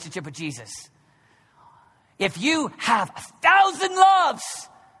in your relationship with Jesus. If you have 1,000 loves,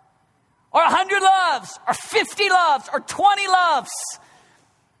 or 100 loves, or 50 loves, or 20 loves,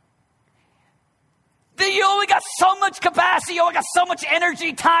 then you only got so much capacity, you only got so much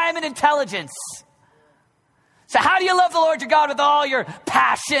energy, time, and intelligence. So how do you love the Lord your God with all your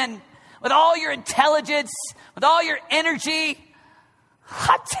passion, with all your intelligence, with all your energy?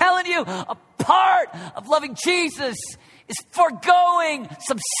 I'm telling you, a part of loving Jesus is foregoing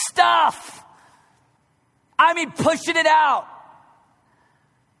some stuff. I mean, pushing it out.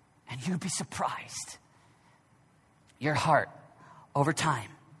 And you'd be surprised. Your heart, over time,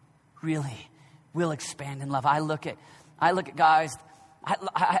 really will expand in love. I look at guys, I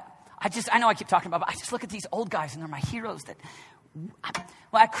know I keep talking about, but I just look at these old guys and they're my heroes that,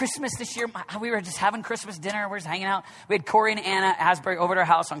 well, at Christmas this year, we were just having Christmas dinner. We're just hanging out. We had Corey and Anna Asbury over at our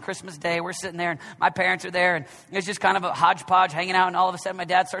house on Christmas Day. We're sitting there and my parents are there and it's just kind of a hodgepodge hanging out. And all of a sudden my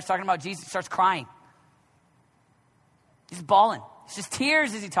dad starts talking about Jesus, starts crying. He's bawling. It's just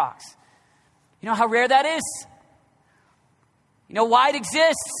tears as he talks. You know how rare that is? You know why it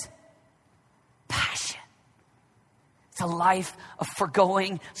exists? Passion. It's a life of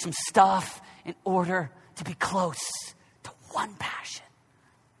forgoing some stuff in order to be close to one passion.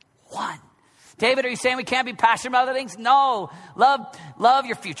 One. David, are you saying we can't be passionate about other things? No. Love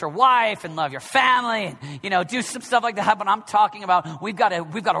your future wife and love your family and, do some stuff like that. But I'm talking about we've got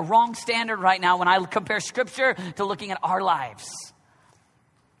a wrong standard right now when I compare Scripture to looking at our lives.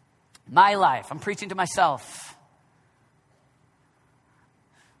 My life. I'm preaching to myself.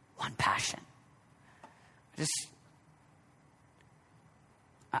 One passion.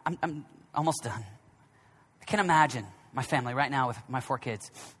 I'm almost done. I can imagine my family right now with my 4 kids.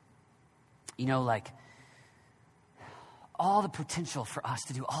 All the potential for us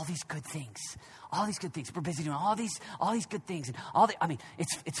to do all these good things. All these good things. We're busy doing all these good things. And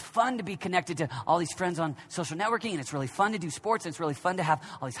it's fun to be connected to all these friends on social networking, and it's really fun to do sports, and it's really fun to have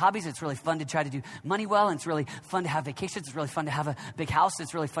all these hobbies, and it's really fun to try to do money well, and it's really fun to have vacations, it's really fun to have a big house,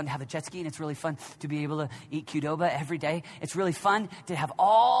 it's really fun to have a jet ski, and it's really fun to be able to eat Qdoba every day. It's really fun to have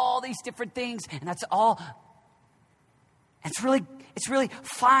all these different things, and that's all. It's really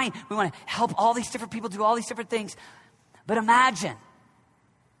fine. We want to help all these different people do all these different things. But imagine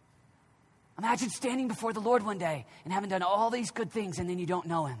standing before the Lord one day and having done all these good things and then you don't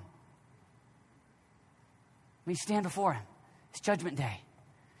know him. When you stand before him, it's judgment day.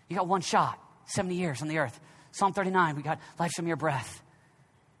 You got one shot, 70 years on the earth. Psalm 39, we got life's a mere breath.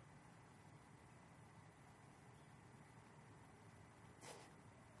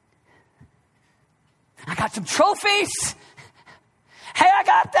 I got some trophies. Hey, I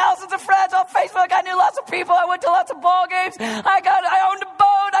got thousands of friends on Facebook. I knew lots of people. I went to lots of ball games. I owned a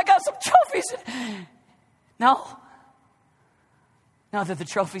boat. I got some trophies. No, they're the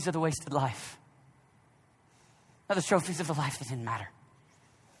trophies of the wasted life. They're the trophies of the life that didn't matter.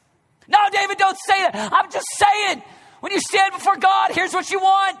 No, David, don't say that. I'm just saying, when you stand before God, here's what you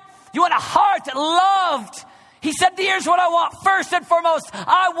want. You want a heart that loved. He said, here's what I want. First and foremost,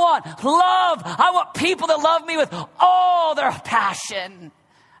 I want love. I want people that love me with all their passion.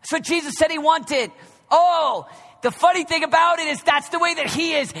 That's what Jesus said he wanted. Oh, the funny thing about it is that's the way that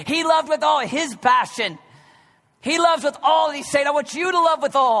he is. He loved with all his passion. He loves with all. And he's saying, I want you to love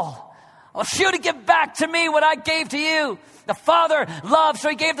with all. I want you to give back to me what I gave to you. The Father loved, so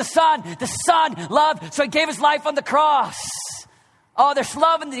he gave the Son. The Son loved, so he gave his life on the cross. Oh, there's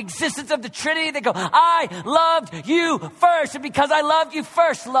love in the existence of the Trinity. They go, I loved you first. And because I loved you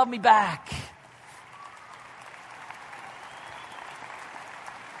first, love me back.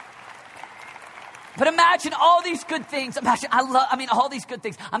 But imagine all these good things. All these good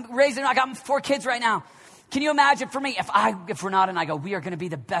things. I got 4 kids right now. Can you imagine for me, if Renata and I go, we are going to be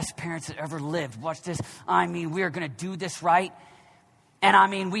the best parents that ever lived. Watch this. We are going to do this right.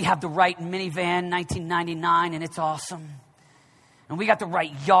 And we have the right minivan, 1999, and it's awesome. And we got the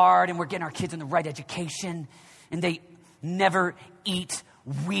right yard, and we're getting our kids in the right education. And they never eat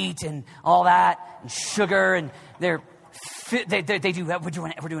wheat and all that, and sugar, and we're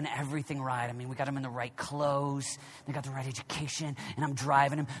doing everything right. We got them in the right clothes. They got the right education, and I'm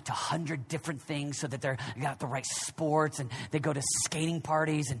driving them to 100 different things so that they got the right sports, and they go to skating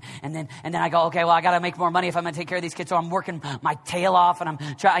parties, and then I go, okay, well, I got to make more money if I'm going to take care of these kids. So I'm working my tail off, and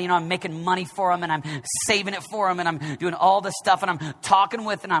I'm making money for them, and I'm saving it for them, and I'm doing all this stuff, and I'm talking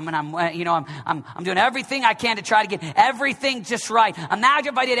with them, and I'm doing everything I can to try to get everything just right.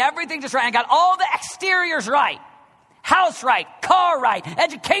 Imagine if I did everything just right and got all the exteriors right. House right, car right,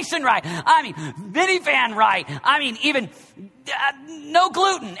 education right, minivan right, even no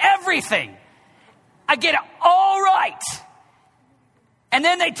gluten, everything. I get it all right. And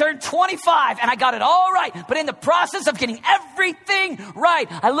then they turn 25 and I got it all right. But in the process of getting everything right,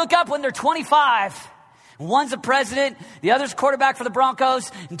 I look up when they're 25. One's a president, the other's quarterback for the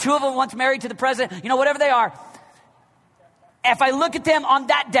Broncos, and 2 of them one's married to the president, whatever they are. If I look at them on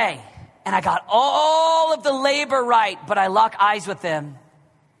that day, and I got all of the labor right, but I lock eyes with them.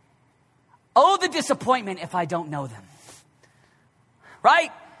 Oh, the disappointment if I don't know them.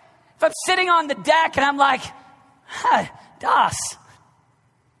 Right? If I'm sitting on the deck and I'm like, Das.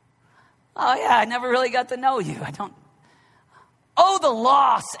 Oh yeah, I never really got to know you. Oh, the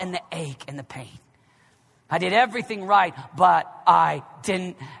loss and the ache and the pain. I did everything right, but I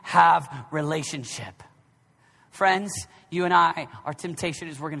didn't have relationship. Friends, you and I, our temptation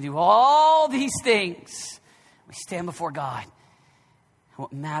is we're going to do all these things. We stand before God. And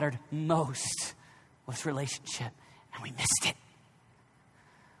what mattered most was relationship. And we missed it.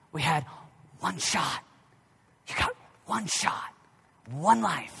 We had one shot. You got one shot. One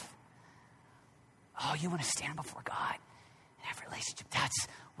life. Oh, you want to stand before God and have a relationship. That's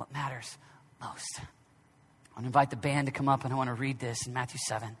what matters most. I want to invite the band to come up, and I want to read this in Matthew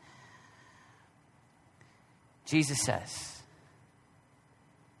 7. Jesus says,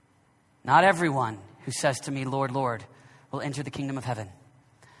 not everyone who says to me, Lord, Lord, will enter the kingdom of heaven,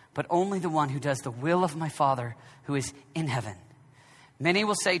 but only the one who does the will of my Father who is in heaven. Many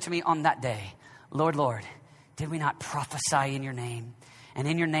will say to me on that day, Lord, Lord, did we not prophesy in your name, and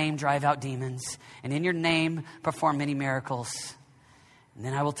in your name drive out demons, and in your name perform many miracles? And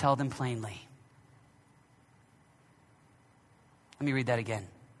then I will tell them plainly. Let me read that again.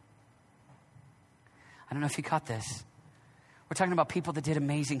 I don't know if you caught this. We're talking about people that did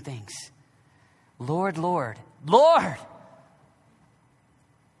amazing things. Lord, Lord, Lord,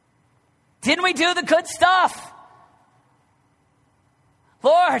 didn't we do the good stuff?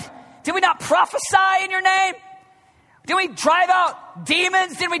 Lord, did we not prophesy in your name? Did we drive out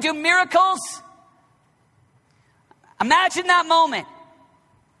demons? Did we do miracles? Imagine that moment.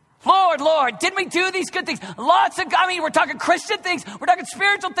 Lord, Lord, didn't we do these good things? We're talking Christian things. We're talking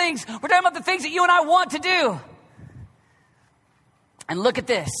spiritual things. We're talking about the things that you and I want to do. And look at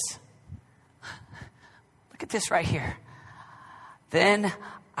this. Look at this right here. Then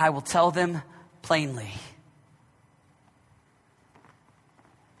I will tell them plainly,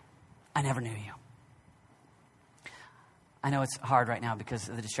 I never knew you. I know it's hard right now because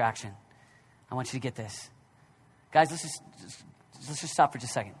of the distraction. I want you to get this. Guys, let's just stop for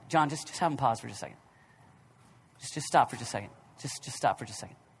just a second. John, just have him pause for just a second. Just stop for just a second. Just stop for just a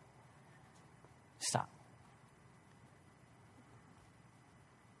second. Stop.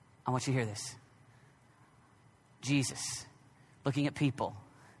 I want you to hear this. Jesus, looking at people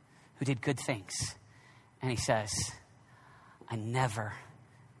who did good things, and he says, I never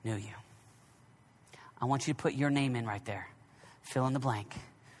knew you. I want you to put your name in right there. Fill in the blank.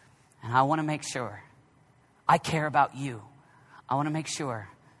 And I want to make sure, I care about you. I want to make sure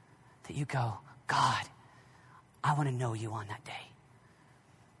that you go, God, I want to know you on that day.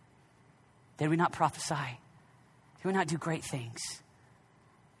 Did we not prophesy? Did we not do great things?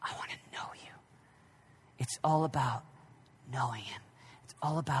 I want to know you. It's all about knowing him. It's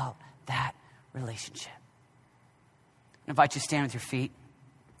all about that relationship. I invite you to stand with your feet.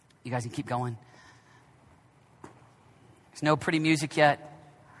 You guys can keep going. There's no pretty music yet.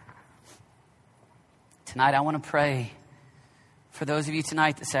 Tonight I want to pray for those of you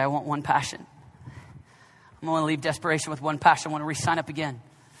tonight that say, I want one passion. I want to leave Desperation with one passion. I want to re-sign up again.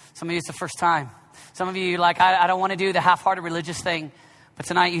 Some of you, it's the first time. Some of you, you're like, I don't want to do the half-hearted religious thing. But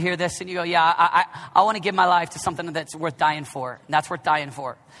tonight you hear this and you go, yeah, I want to give my life to something that's worth dying for. And that's worth dying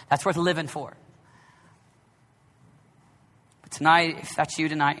for. That's worth living for. But tonight, if that's you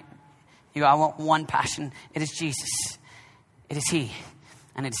tonight, you go, I want one passion. It is Jesus. It is he.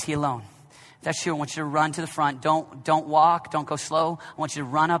 And it is he alone. If that's you, I want you to run to the front. Don't walk. Don't go slow. I want you to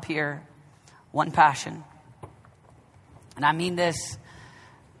run up here. One passion. And I mean this.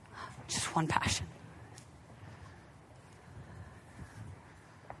 Just one passion.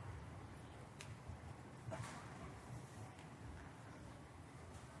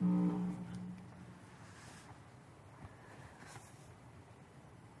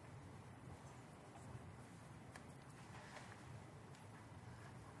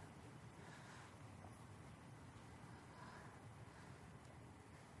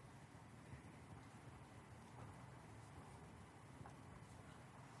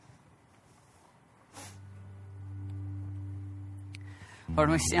 Lord,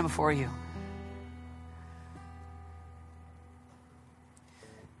 when we stand before you,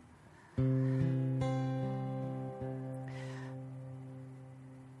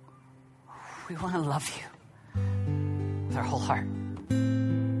 we want to love you with our whole heart.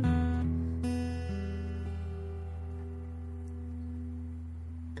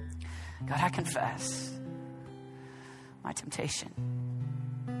 God, I confess my temptation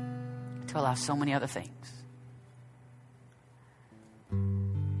to allow so many other things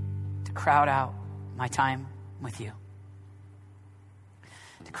to crowd out my time with you,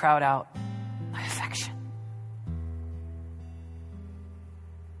 to crowd out my affection.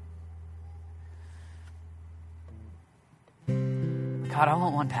 God, I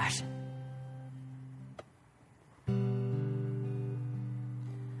want one passion.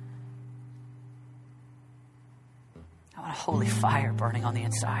 I want a holy fire burning on the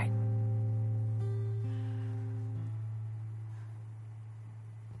inside.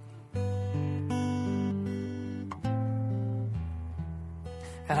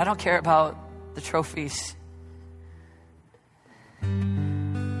 God, I don't care about the trophies.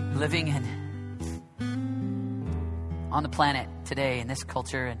 Living on the planet today, in this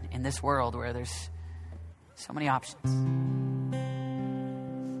culture and in this world where there's so many options.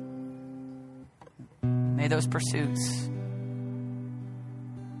 May those pursuits,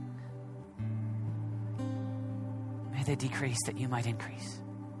 may they decrease that you might increase.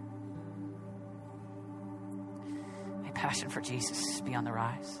 May passion for Jesus be on the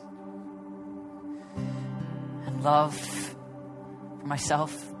rise. And love for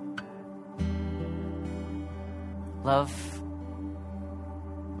myself. Love,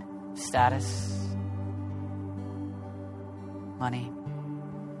 status, money,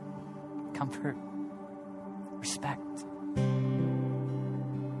 comfort, respect,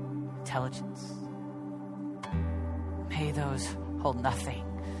 intelligence. May those hold nothing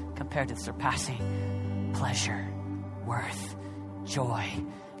compared to the surpassing pleasure, worth, joy,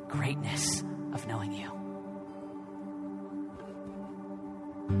 greatness of knowing you.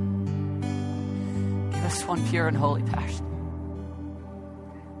 Give us one pure and holy passion.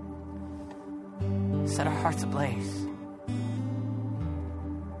 Set our hearts ablaze.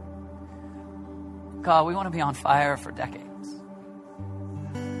 God, we want to be on fire for decades.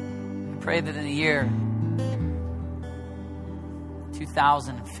 I pray that in the year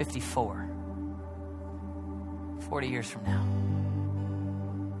 2054, 40 years from now,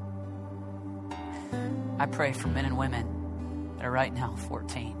 I pray for men and women that are right now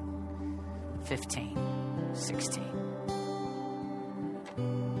 14, 15, 16.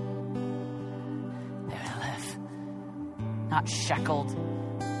 They would live not shackled,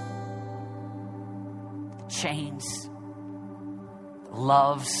 the chains, the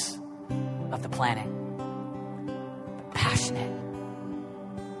loves of the planet, but passionate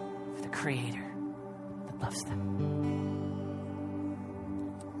for the Creator that loves them.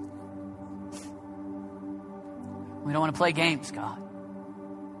 We don't want to play games, God.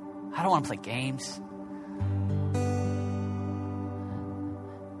 I don't want to play games.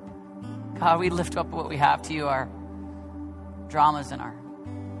 God, we lift up what we have to you, our dramas and our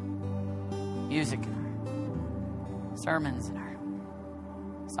music and our sermons and our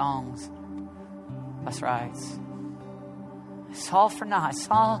songs, bus rides. It's all for naught. It's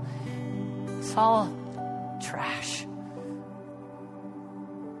all trash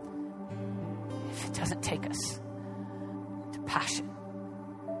if it doesn't take us to passion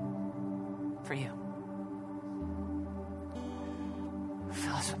for you.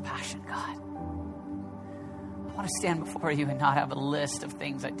 Fill us with passion, God. I want to stand before you and not have a list of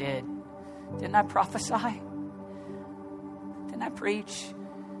things I did. Didn't I prophesy? Didn't I preach?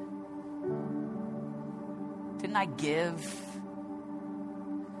 Didn't I give?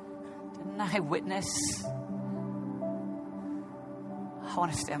 Didn't I witness? I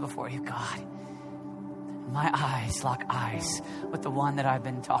want to stand before you, God. My eyes lock eyes with the one that I've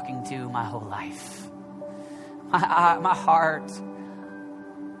been talking to my whole life. My heart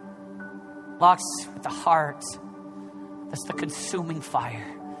locks with the heart that's the consuming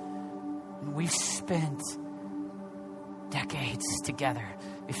fire. And we've spent decades together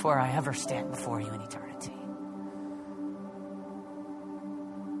before I ever stand before you in eternity.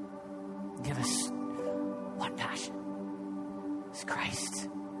 Give us one passion. It's Christ.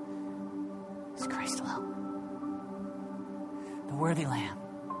 It's Christ alone. The worthy Lamb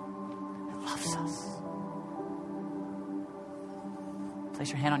that loves us. Place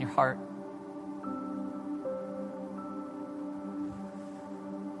your hand on your heart.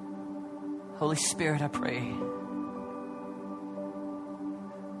 Holy Spirit, I pray,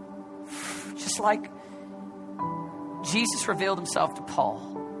 just like Jesus revealed himself to Paul,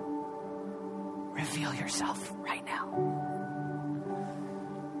 reveal yourself right now.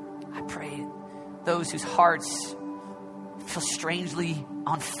 I pray those whose hearts feel strangely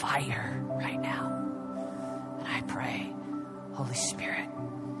on fire right now. And I pray, Holy Spirit,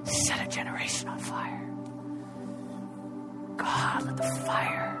 set a generation on fire. God, let the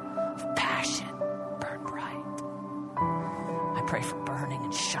fire of passion burn bright. I pray for burning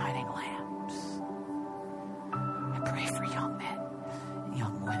and shining lamps. I pray for young men and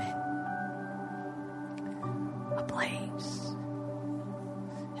young women ablaze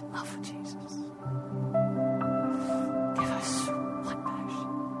in love with Jesus. Give us one passion.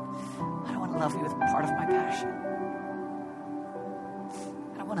 I don't want to love you with part of my passion.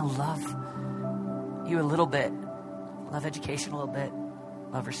 I don't want to love you a little bit, love education a little bit,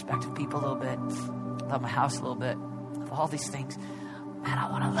 love respect of people a little bit, love my house a little bit, love all these things. Man, I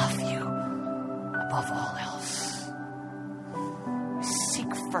want to love you above all else.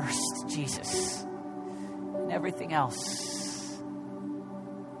 Seek first Jesus and everything else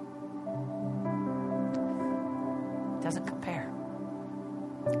doesn't compare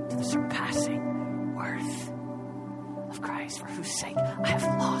to the surpassing worth of Christ, for whose sake I have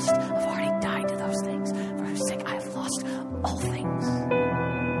lost. I've already died to those things. For whose sake I have lost all things.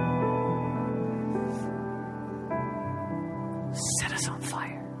 Set us on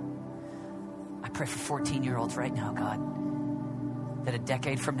fire. I pray for 14-year-olds right now, God, that a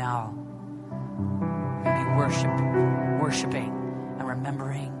decade from now, we'll be worshiping and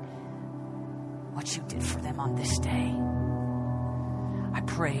remembering what you did for them on this day. I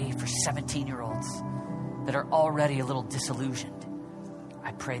pray for 17-year-olds that are already a little disillusioned.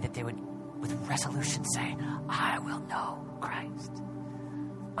 I pray that they would, with resolution, say, I will know Christ.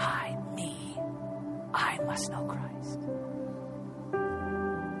 I must know Christ.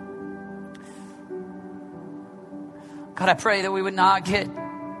 God, I pray that we would not get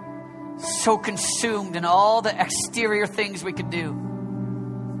so consumed in all the exterior things we could do.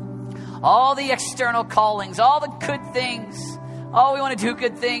 All the external callings, all the good things. Oh, we want to do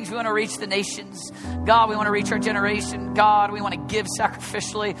good things. We want to reach the nations. God, we want to reach our generation. God, we want to give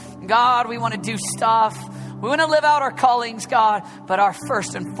sacrificially. God, we want to do stuff. We want to live out our callings, God. But our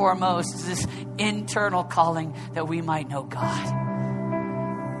first and foremost is this internal calling that we might know God.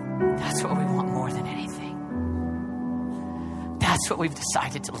 That's what we want more than anything. That's what we've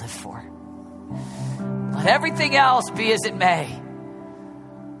decided to live for. Let everything else be as it may.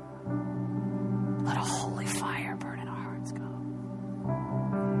 Let a holy fire burn in our hearts, God.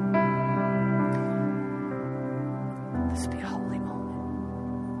 This be a holy moment.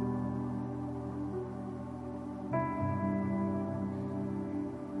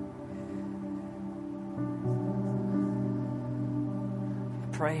 I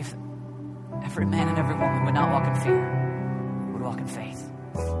pray that every man and every woman would not walk in fear, would walk in faith.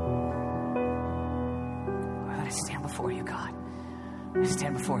 I stand before you, God. I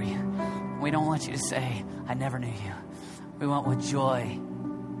stand before you. We don't want you to say, I never knew you. We want with joy,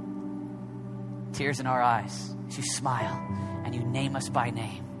 tears in our eyes, as you smile and you name us by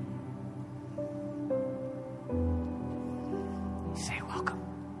name. You say, welcome.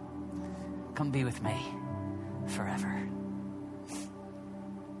 Come be with me forever.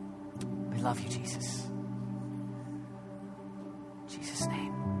 We love you, Jesus. In Jesus'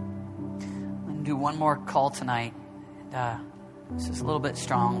 name. I'm going to do one more call tonight. This is a little bit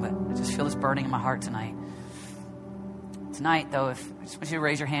strong, but I just feel this burning in my heart tonight. Tonight, though, I just want you to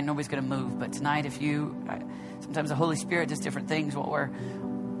raise your hand. Nobody's going to move. But tonight, sometimes the Holy Spirit does different things while we're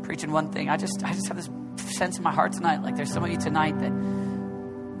preaching one thing. I just have this sense in my heart tonight, like there's some of you tonight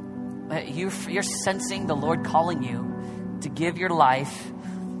that you're sensing the Lord calling you to give your life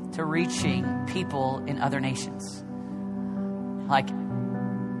to reaching people in other nations. Like,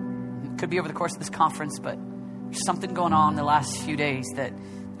 it could be over the course of this conference, but there's something going on in the last few days that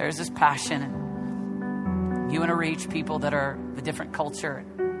there's this passion. And you want to reach people that are the different culture.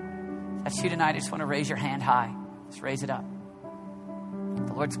 That's you tonight. I just want to raise your hand high. Just raise it up.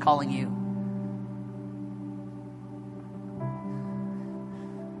 The Lord's calling you.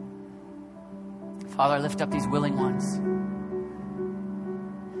 Father, I lift up these willing ones.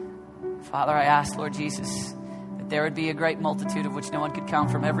 Father, I ask, Lord Jesus, that there would be a great multitude of which no one could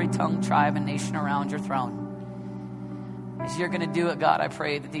count from every tongue, tribe, and nation around your throne. As you're going to do it, God, I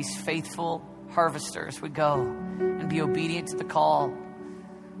pray that these faithful harvesters would go and be obedient to the call,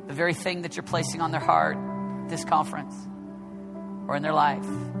 the very thing that you're placing on their heart at this conference or in their life.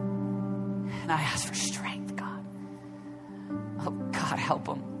 And I ask for strength, God. Oh, God, help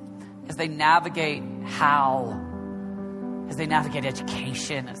them as they navigate as they navigate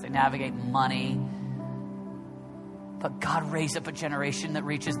education, as they navigate money. But God, raise up a generation that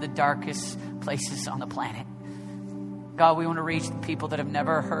reaches the darkest places on the planet. God, we want to reach the people that have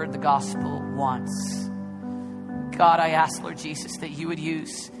never heard the gospel once. God, I ask, Lord Jesus, that you would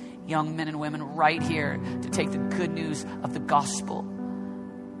use young men and women right here to take the good news of the gospel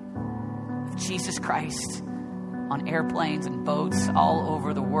of Jesus Christ on airplanes and boats all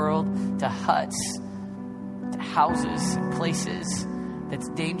over the world, to huts, to houses, and places that's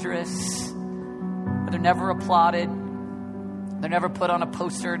dangerous, where they're never applauded, they're never put on a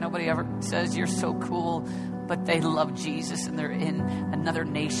poster, nobody ever says you're so cool. But they love Jesus and they're in another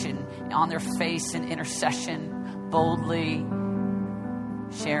nation, on their face in intercession, boldly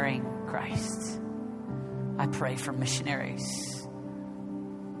sharing Christ. I pray for missionaries.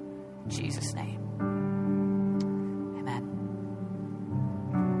 In Jesus' name. Amen.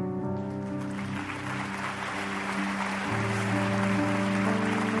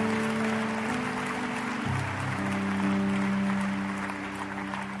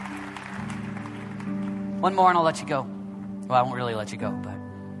 One more and I'll let you go. Well, I won't really let you go, but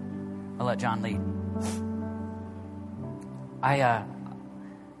I'll let John lead. I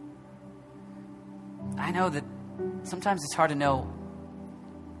know that sometimes it's hard to know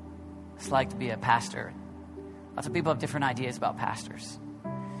what it's like to be a pastor. Lots of people have different ideas about pastors.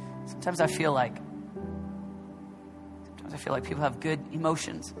 Sometimes I feel like people have good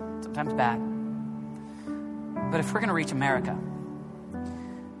emotions, sometimes bad. But if we're going to reach America,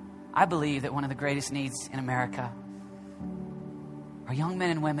 I believe that one of the greatest needs in America or young men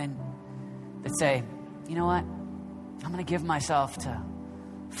and women that say, you know what? I'm going to give myself to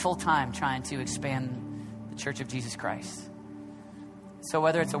full-time trying to expand the Church of Jesus Christ. So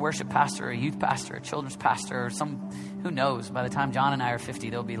whether it's a worship pastor, a youth pastor, a children's pastor, or who knows, by the time John and I are 50,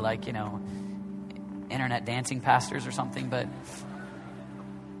 they'll be like, internet dancing pastors or something. But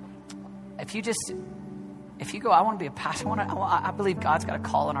if you go, I want to be a pastor. I believe God's got a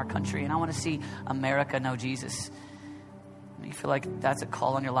call in our country, and I want to see America know Jesus. You feel like that's a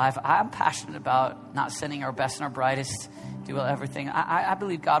call on your life. I'm passionate about not sending our best and our brightest, do everything. I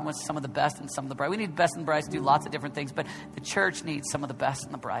believe God wants some of the best and some of the bright. We need best and brightest to do lots of different things, but the church needs some of the best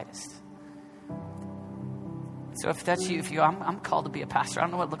and the brightest. So if that's you, I'm called to be a pastor. I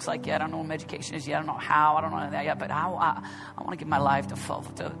don't know what it looks like yet. I don't know what my education is yet. I don't know how. I don't know that yet. But I want to give my life to full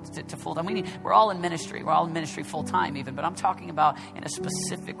time. We're all in ministry. We're all in ministry full time even. But I'm talking about in a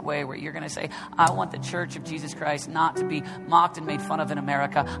specific way where you're going to say, I want the Church of Jesus Christ not to be mocked and made fun of in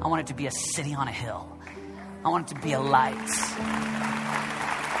America. I want it to be a city on a hill. I want it to be a light.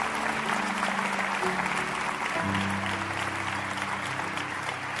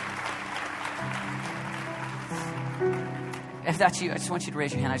 If that's you, I just want you to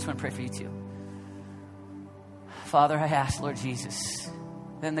raise your hand. I just want to pray for you too. Father, I ask, Lord Jesus,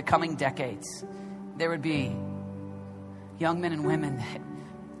 that in the coming decades, there would be young men and women that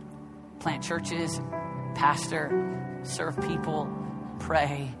plant churches, pastor, serve people,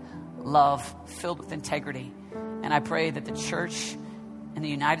 pray, love, filled with integrity. And I pray that the church in the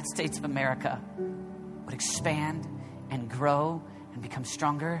United States of America would expand and grow and become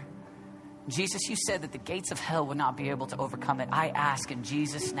stronger. Jesus, you said that the gates of hell would not be able to overcome it. I ask in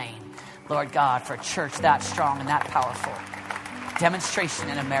Jesus' name, Lord God, for a church that strong and that powerful. Demonstration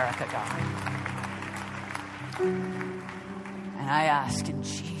in America, God. And I ask in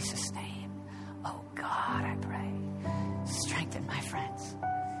Jesus' name, oh God, I pray, strengthen my friends.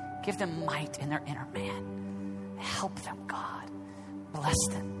 Give them might in their inner man. Help them, God. Bless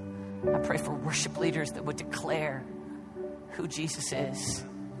them. I pray for worship leaders that would declare who Jesus is.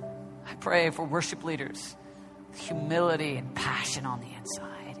 I pray for worship leaders with humility and passion on the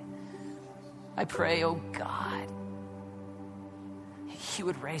inside. I pray, oh God, you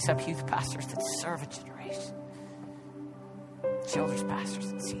would raise up youth pastors that serve a generation, children's pastors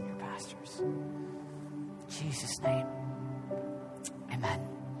and senior pastors. In Jesus' name, amen.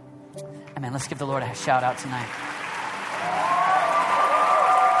 Amen. Let's give the Lord a shout out tonight.